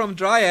away from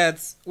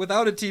Dryads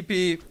without a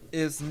TP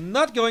is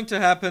not going to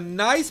happen.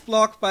 Nice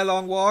block by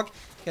LongWalk.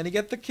 Can he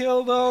get the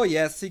kill though?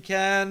 Yes, he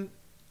can.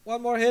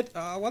 One more hit.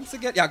 Once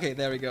again. Yeah, okay,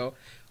 there we go.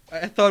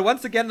 I thought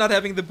once again not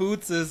having the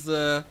boots is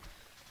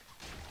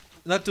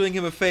not doing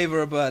him a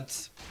favor,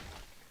 but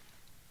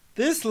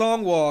this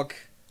LongWalk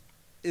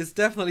is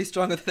definitely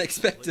stronger than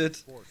expected.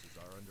 Player's forces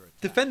are under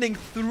attack. Defending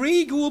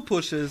 3 ghoul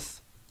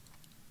pushes.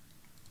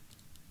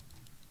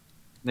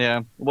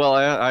 Yeah, well,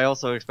 I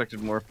also expected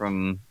more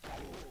from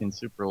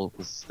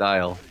iNSUPERABLE's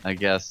style, I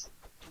guess.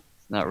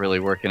 It's not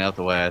really working out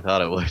the way I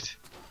thought it would.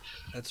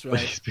 That's But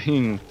right. he's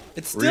being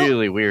It's still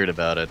really weird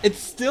about it. It's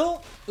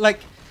still,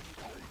 like,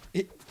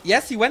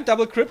 yes, he went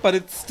double crit, but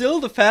it's still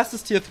the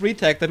fastest tier 3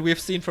 tech that we've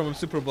seen from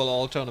iNSUPERABLE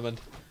all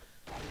tournament.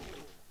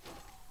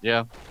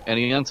 Yeah, and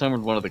he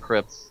unsummoned one of the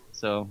crypts,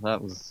 so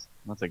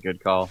that's a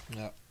good call.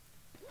 Yeah.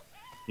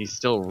 He's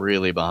still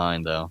really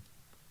behind, though.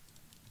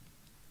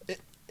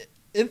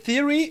 In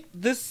theory,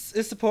 this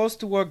is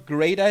supposed to work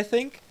great, I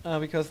think,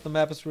 because the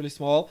map is really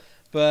small.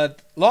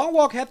 But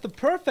LongWalk had the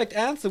perfect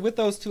answer with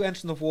those 2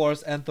 Engines of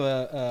Wars and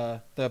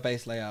the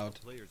base layout.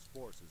 Player's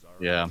forces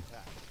are Yeah. under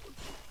attack.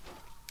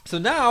 So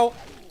now,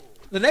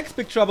 the next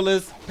big trouble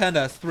is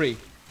Panda has 3.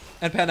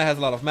 And Panda has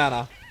a lot of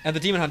mana. And the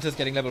Demon Hunter is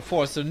getting level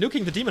 4. So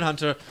nuking the Demon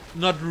Hunter,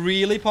 not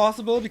really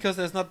possible because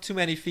there's not too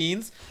many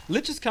fiends.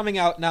 Lich is coming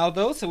out now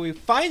though, so we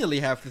finally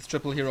have this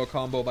triple hero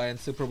combo by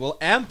iNSUPERABLE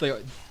and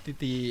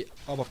the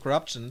Orb of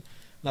Corruption.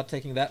 Not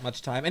taking that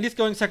much time. And he's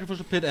going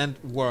Sacrificial Pit and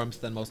Worms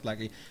then most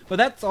likely. But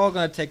that's all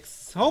gonna take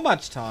so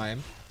much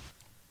time.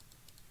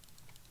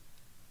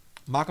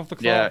 Mark of the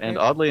Claw. Yeah, and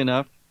oddly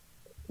enough,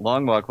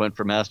 LongWalk went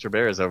for Master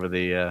Bears over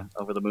the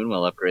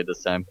Moonwell upgrade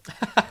this time.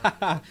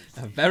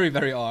 Very,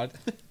 very odd.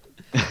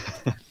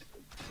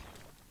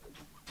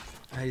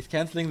 He's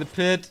canceling the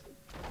pit.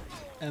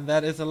 And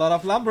that is a lot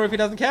of lumber if he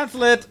doesn't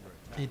cancel it.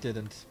 He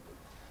didn't.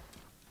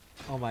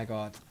 Oh my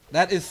god.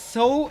 That is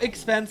so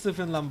expensive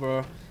in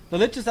lumber. The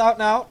Lich is out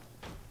now.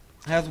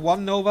 Has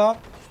 1 Nova.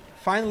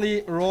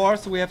 Finally Roar,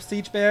 so we have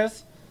Siege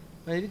Bears.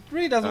 But he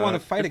really doesn't want to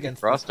fight against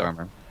Frost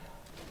Armor.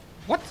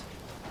 What?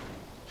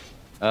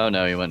 Oh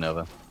no, he went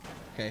Nova.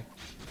 Okay.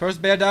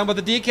 First bear down, but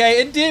the DK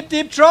in deep,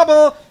 deep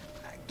trouble.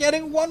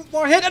 Getting 1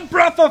 more hit, and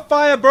Breath of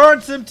Fire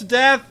burns him to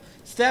death.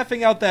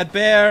 Staffing out that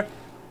bear.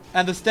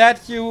 And the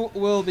statue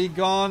will be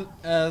gone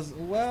as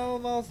well,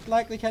 most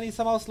likely. Can he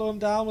somehow slow him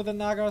down with a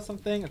Naga or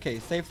something? Okay,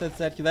 saves that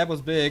statue. That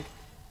was big.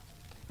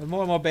 But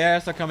more and more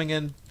bears are coming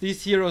in.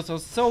 These heroes are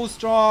so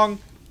strong.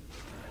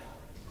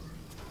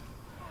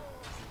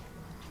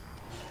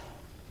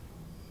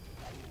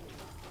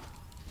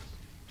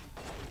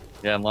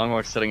 Yeah, and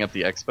LongWalk's setting up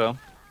the expo.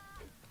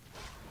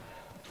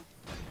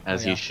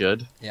 As he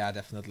should. Yeah,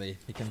 definitely.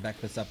 He can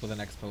back this up with an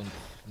expo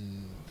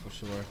for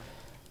sure.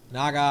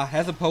 Naga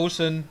has a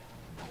potion,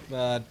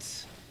 but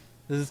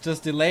this is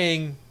just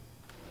delaying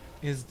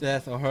his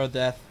death or her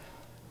death.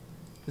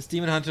 This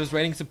Demon Hunter is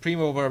reigning supreme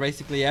over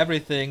basically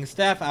everything.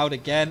 Staff out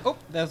again. Oh,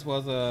 this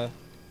was a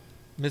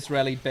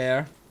misrallied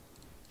bear.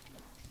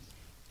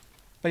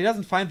 But he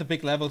doesn't find the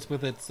big levels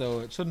with it, so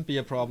it shouldn't be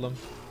a problem.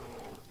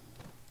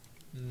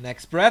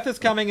 Next breath is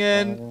coming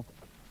in.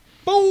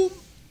 Boom!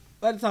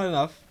 But it's not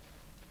enough.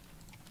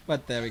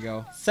 But there we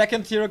go.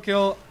 Second hero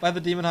kill by the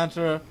Demon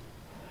Hunter.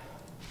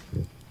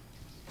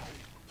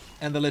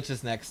 And the Lich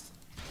is next.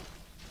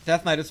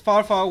 Death Knight is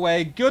far, far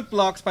away. Good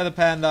blocks by the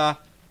Panda.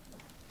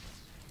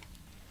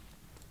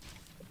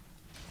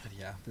 But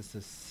yeah, this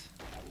is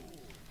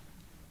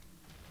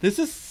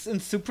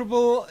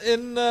iNSUPERABLE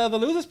in the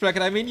losers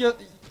bracket. I mean,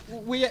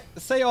 we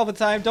say all the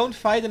time, don't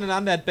fight in an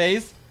undead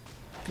base.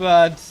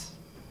 But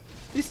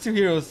these 2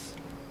 heroes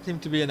seem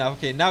to be enough.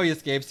 Okay, now he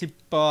escapes. He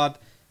bought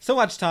so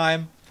much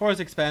time for his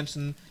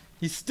expansion.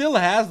 He still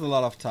has a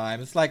lot of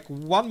time. It's like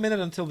 1 minute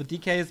until the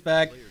DK is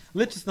back.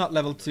 Lich is not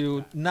level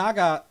 2.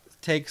 Naga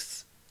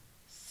takes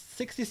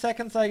 60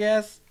 seconds, I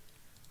guess.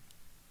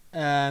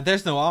 And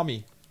there's no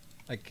army.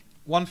 Like,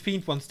 1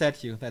 fiend, 1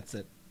 statue. That's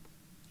it.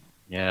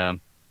 Yeah.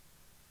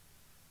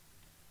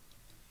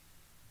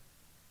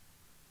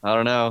 I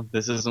don't know.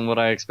 This isn't what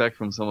I expect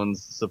from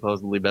someone's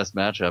supposedly best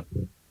matchup.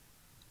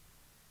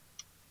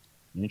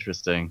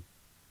 Interesting.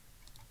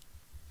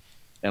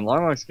 And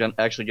LongWalk's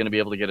actually going to be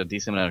able to get a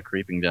decent amount of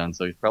creeping done,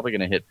 so he's probably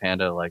going to hit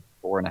Panda like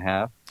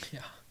 4.5. Yeah.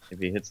 If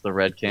he hits the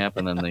red camp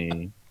and then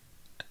the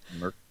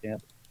Merc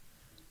camp.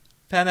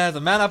 Panda has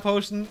a mana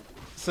potion,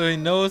 so he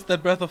knows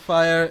that Breath of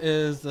Fire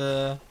is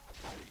going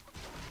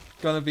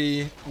to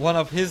be one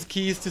of his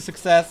keys to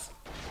success.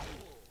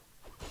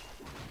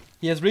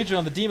 He has Reacher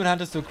on the Demon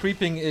Hunter, so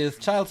creeping is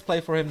child's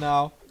play for him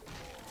now.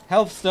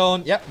 Health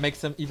Stone, yep,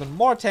 makes him even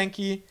more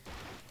tanky.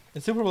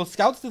 iNSUPERABLE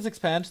scouts this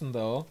expansion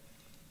though.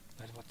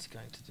 But what's he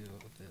going to do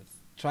with this?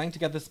 Trying to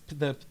get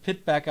the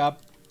pit back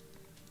up.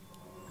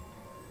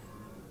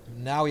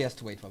 Now he has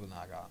to wait for the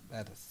Naga.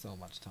 That is so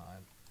much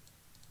time.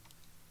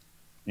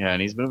 Yeah,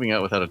 and he's moving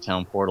out without a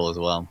town portal as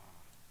well.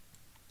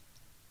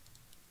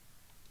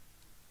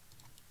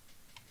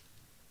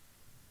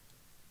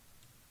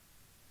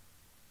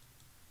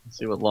 Let's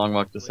see what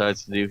LongWalk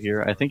decides to do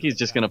here. I think he's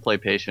just going to play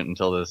patient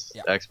until this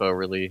expo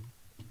really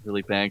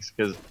banks,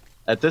 because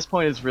at this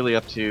point it's really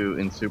up to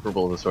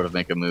iNSUPERABLE to sort of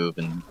make a move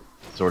and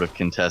sort of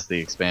contest the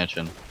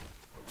expansion.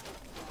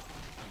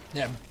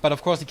 Yeah, but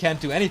of course he can't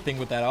do anything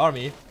with that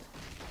army.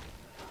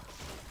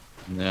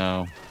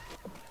 No.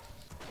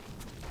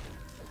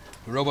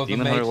 Robe of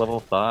Demon the Hunter Mage. level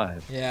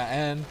 5. Yeah,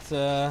 and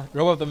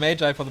Robe of the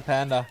Magi for the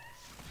Panda.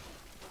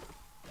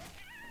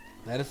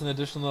 That is an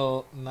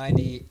additional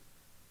 90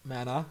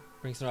 mana.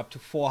 Brings him up to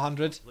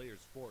 400.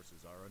 Players'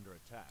 forces are under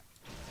attack.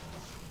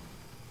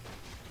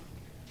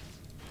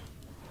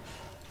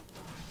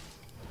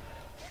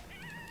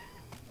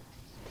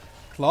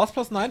 Claws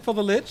plus 9 for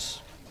the Lich.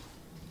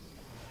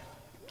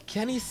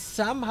 Can he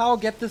somehow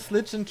get this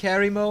Lich in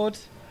carry mode?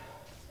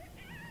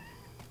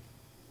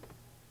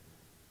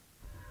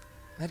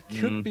 That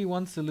could be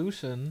one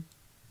solution.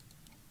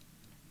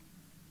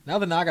 Now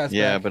the Naga is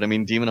back. But I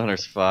mean, Demon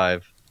Hunter's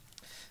 5.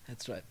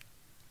 That's right.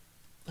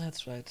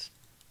 That's right.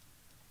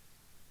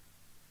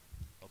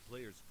 A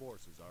player's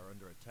forces are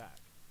under attack.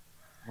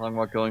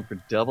 LongWalk going for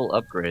double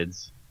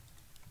upgrades.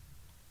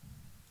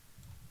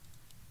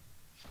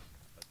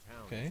 A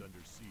town Okay. is under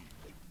siege.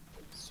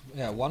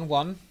 Yeah,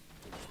 1-1.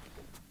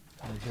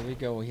 And here we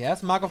go. He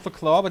has Mark of the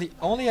Claw, but he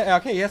only...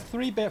 Okay, he has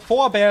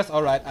 4 bears.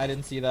 Alright, I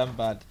didn't see them,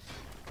 but...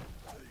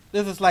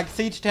 This is like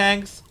siege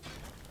tanks.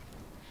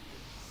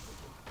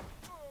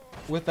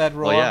 With that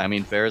roar. Well, yeah, I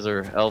mean, bears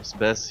are Elf's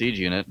best siege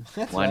unit.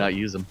 That's Why right. not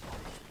use them?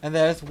 And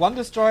there's 1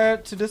 destroyer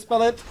to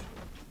dispel it.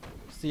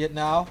 See it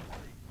now.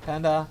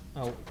 Panda.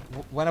 Oh,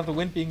 one of the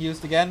wind being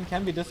used again.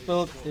 Can be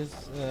dispelled. Is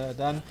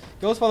done.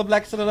 Goes for the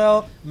Black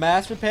Citadel.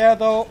 Mass repair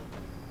though.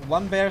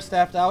 1 bear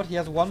staffed out. He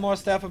has 1 more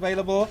staff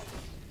available.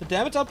 The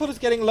damage output is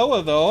getting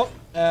lower though.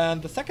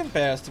 And the second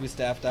bear is to be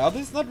staffed out.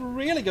 This is not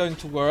really going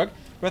to work.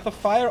 Breath of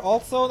Fire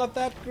also not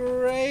that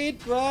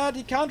great. But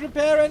he can't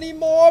repair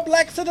anymore.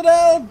 Black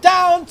Citadel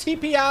down.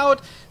 TP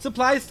out.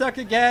 Supply stuck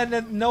again.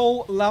 And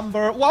no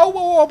lumber. Whoa,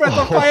 whoa, whoa. Breath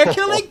of Fire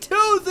killing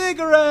 2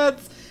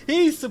 ziggurats.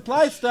 He's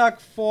supply stuck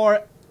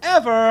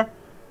forever.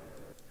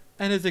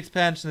 And his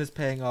expansion is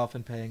paying off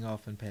and paying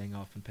off and paying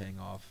off and paying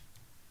off.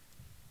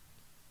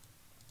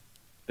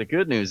 The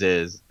good news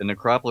is the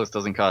Necropolis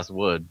doesn't cost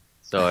wood.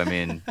 So, I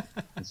mean,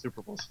 the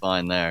Super Bowl's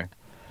fine there.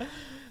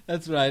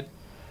 That's right.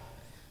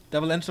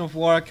 Double Engine of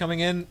War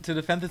coming in to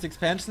defend this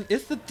expansion.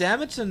 Is the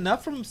damage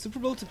enough from Super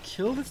Bowl to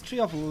kill this Tree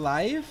of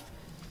Life?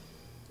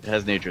 It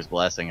has Nature's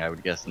Blessing, I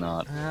would guess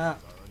not.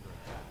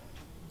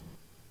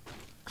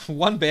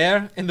 1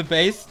 bear in the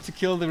base to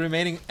kill the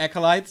remaining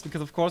acolytes,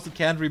 because of course he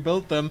can't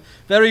rebuild them.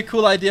 Very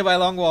cool idea by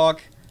LongWalk.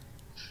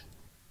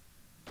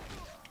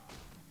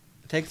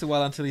 Takes a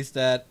while until he's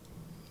dead.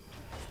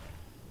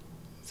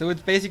 So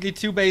it's basically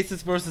 2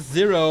 bases versus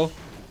 0.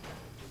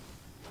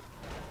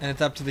 And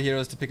it's up to the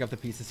heroes to pick up the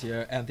pieces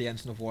here. And the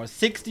Engine of War.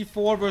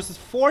 64 versus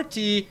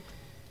 40.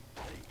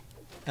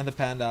 And the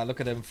Panda,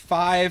 look at him.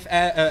 5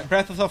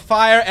 Breath of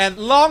Fire. And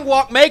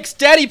LongWalk makes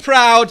Daddy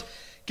proud.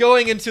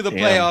 Going into the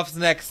playoffs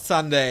next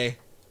Sunday.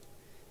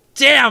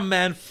 Damn,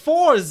 man.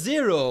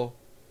 4-0.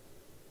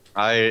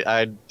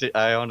 I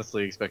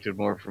honestly expected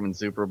more from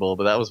iNSUPERABLE,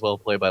 but that was well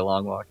played by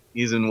LongWalk.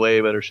 He's in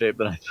way better shape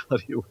than I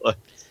thought he was.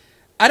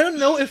 I don't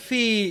know if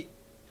he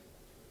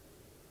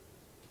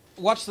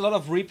watched a lot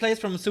of replays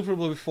from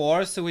iNSUPERABLE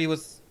before, so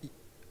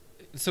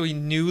he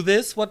knew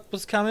what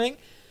was coming.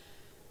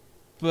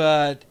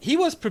 But he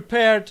was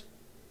prepared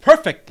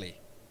perfectly.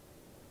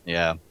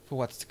 Yeah. For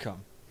what's to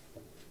come.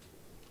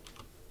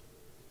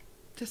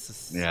 This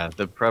is... Yeah,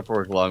 the prep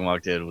work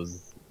LongWalk did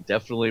was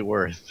definitely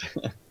worth.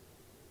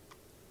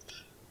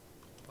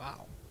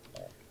 Wow.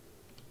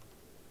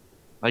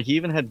 Like, he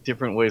even had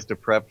different ways to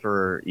prep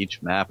for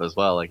each map as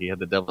well. Like, he had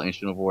the Double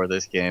Ancient of War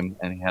this game,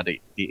 and he had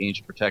the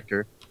Ancient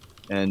Protector,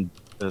 and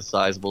a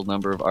sizable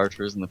number of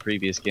archers in the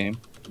previous game.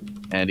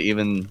 And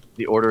even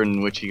the order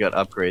in which he got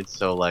upgrades.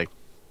 So, like,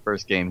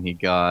 first game he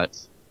got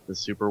the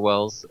Super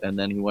Wells, and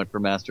then he went for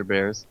Master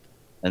Bears.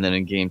 And then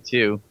in game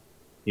 2,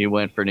 he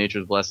went for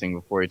Nature's Blessing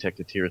before he took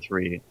to tier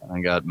 3,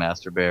 and got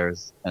Master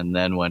Bears, and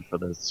then went for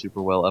the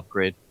Super Well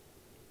upgrade.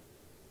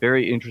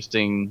 Very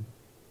interesting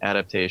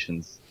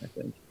adaptations, I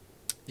think.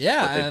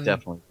 Yeah, but they and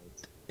definitely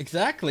did.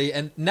 Exactly.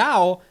 And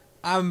now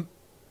I'm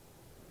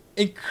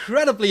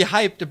incredibly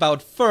hyped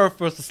about Furf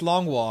versus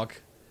LongWalk.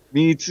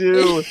 Me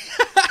too.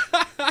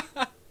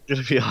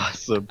 Gonna be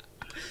awesome.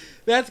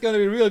 That's gonna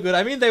be real good.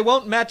 I mean, they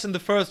won't match in the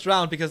first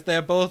round because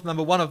they're both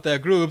 #1 of their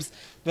groups.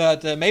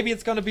 But maybe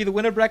it's gonna be the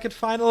winner bracket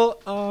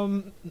final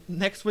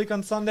next week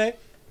on Sunday.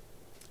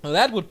 Well,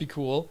 that would be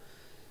cool.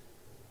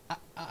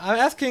 I'm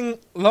asking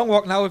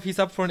LongWalk now if he's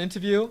up for an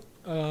interview.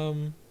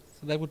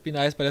 So that would be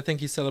nice, but I think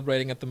he's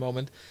celebrating at the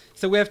moment.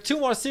 So we have 2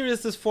 more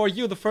series for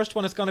you. The first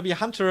one is going to be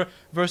Hunter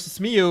versus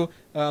Miu,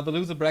 the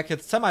loser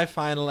bracket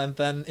semi-final, and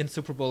then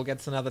iNSUPERABLE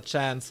gets another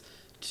chance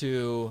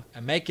to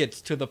make it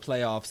to the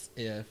playoffs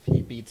if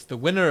he beats the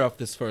winner of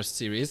this first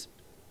series.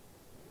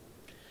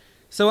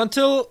 So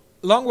until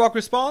LongWalk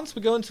responds,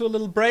 we go into a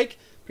little break,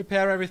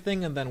 prepare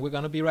everything, and then we're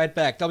going to be right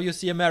back.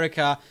 WC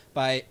America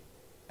by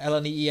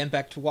LNEE and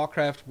Back to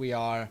Warcraft. We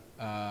are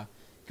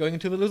going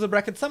into the loser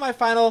bracket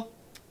semi-final.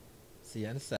 See you in a sec.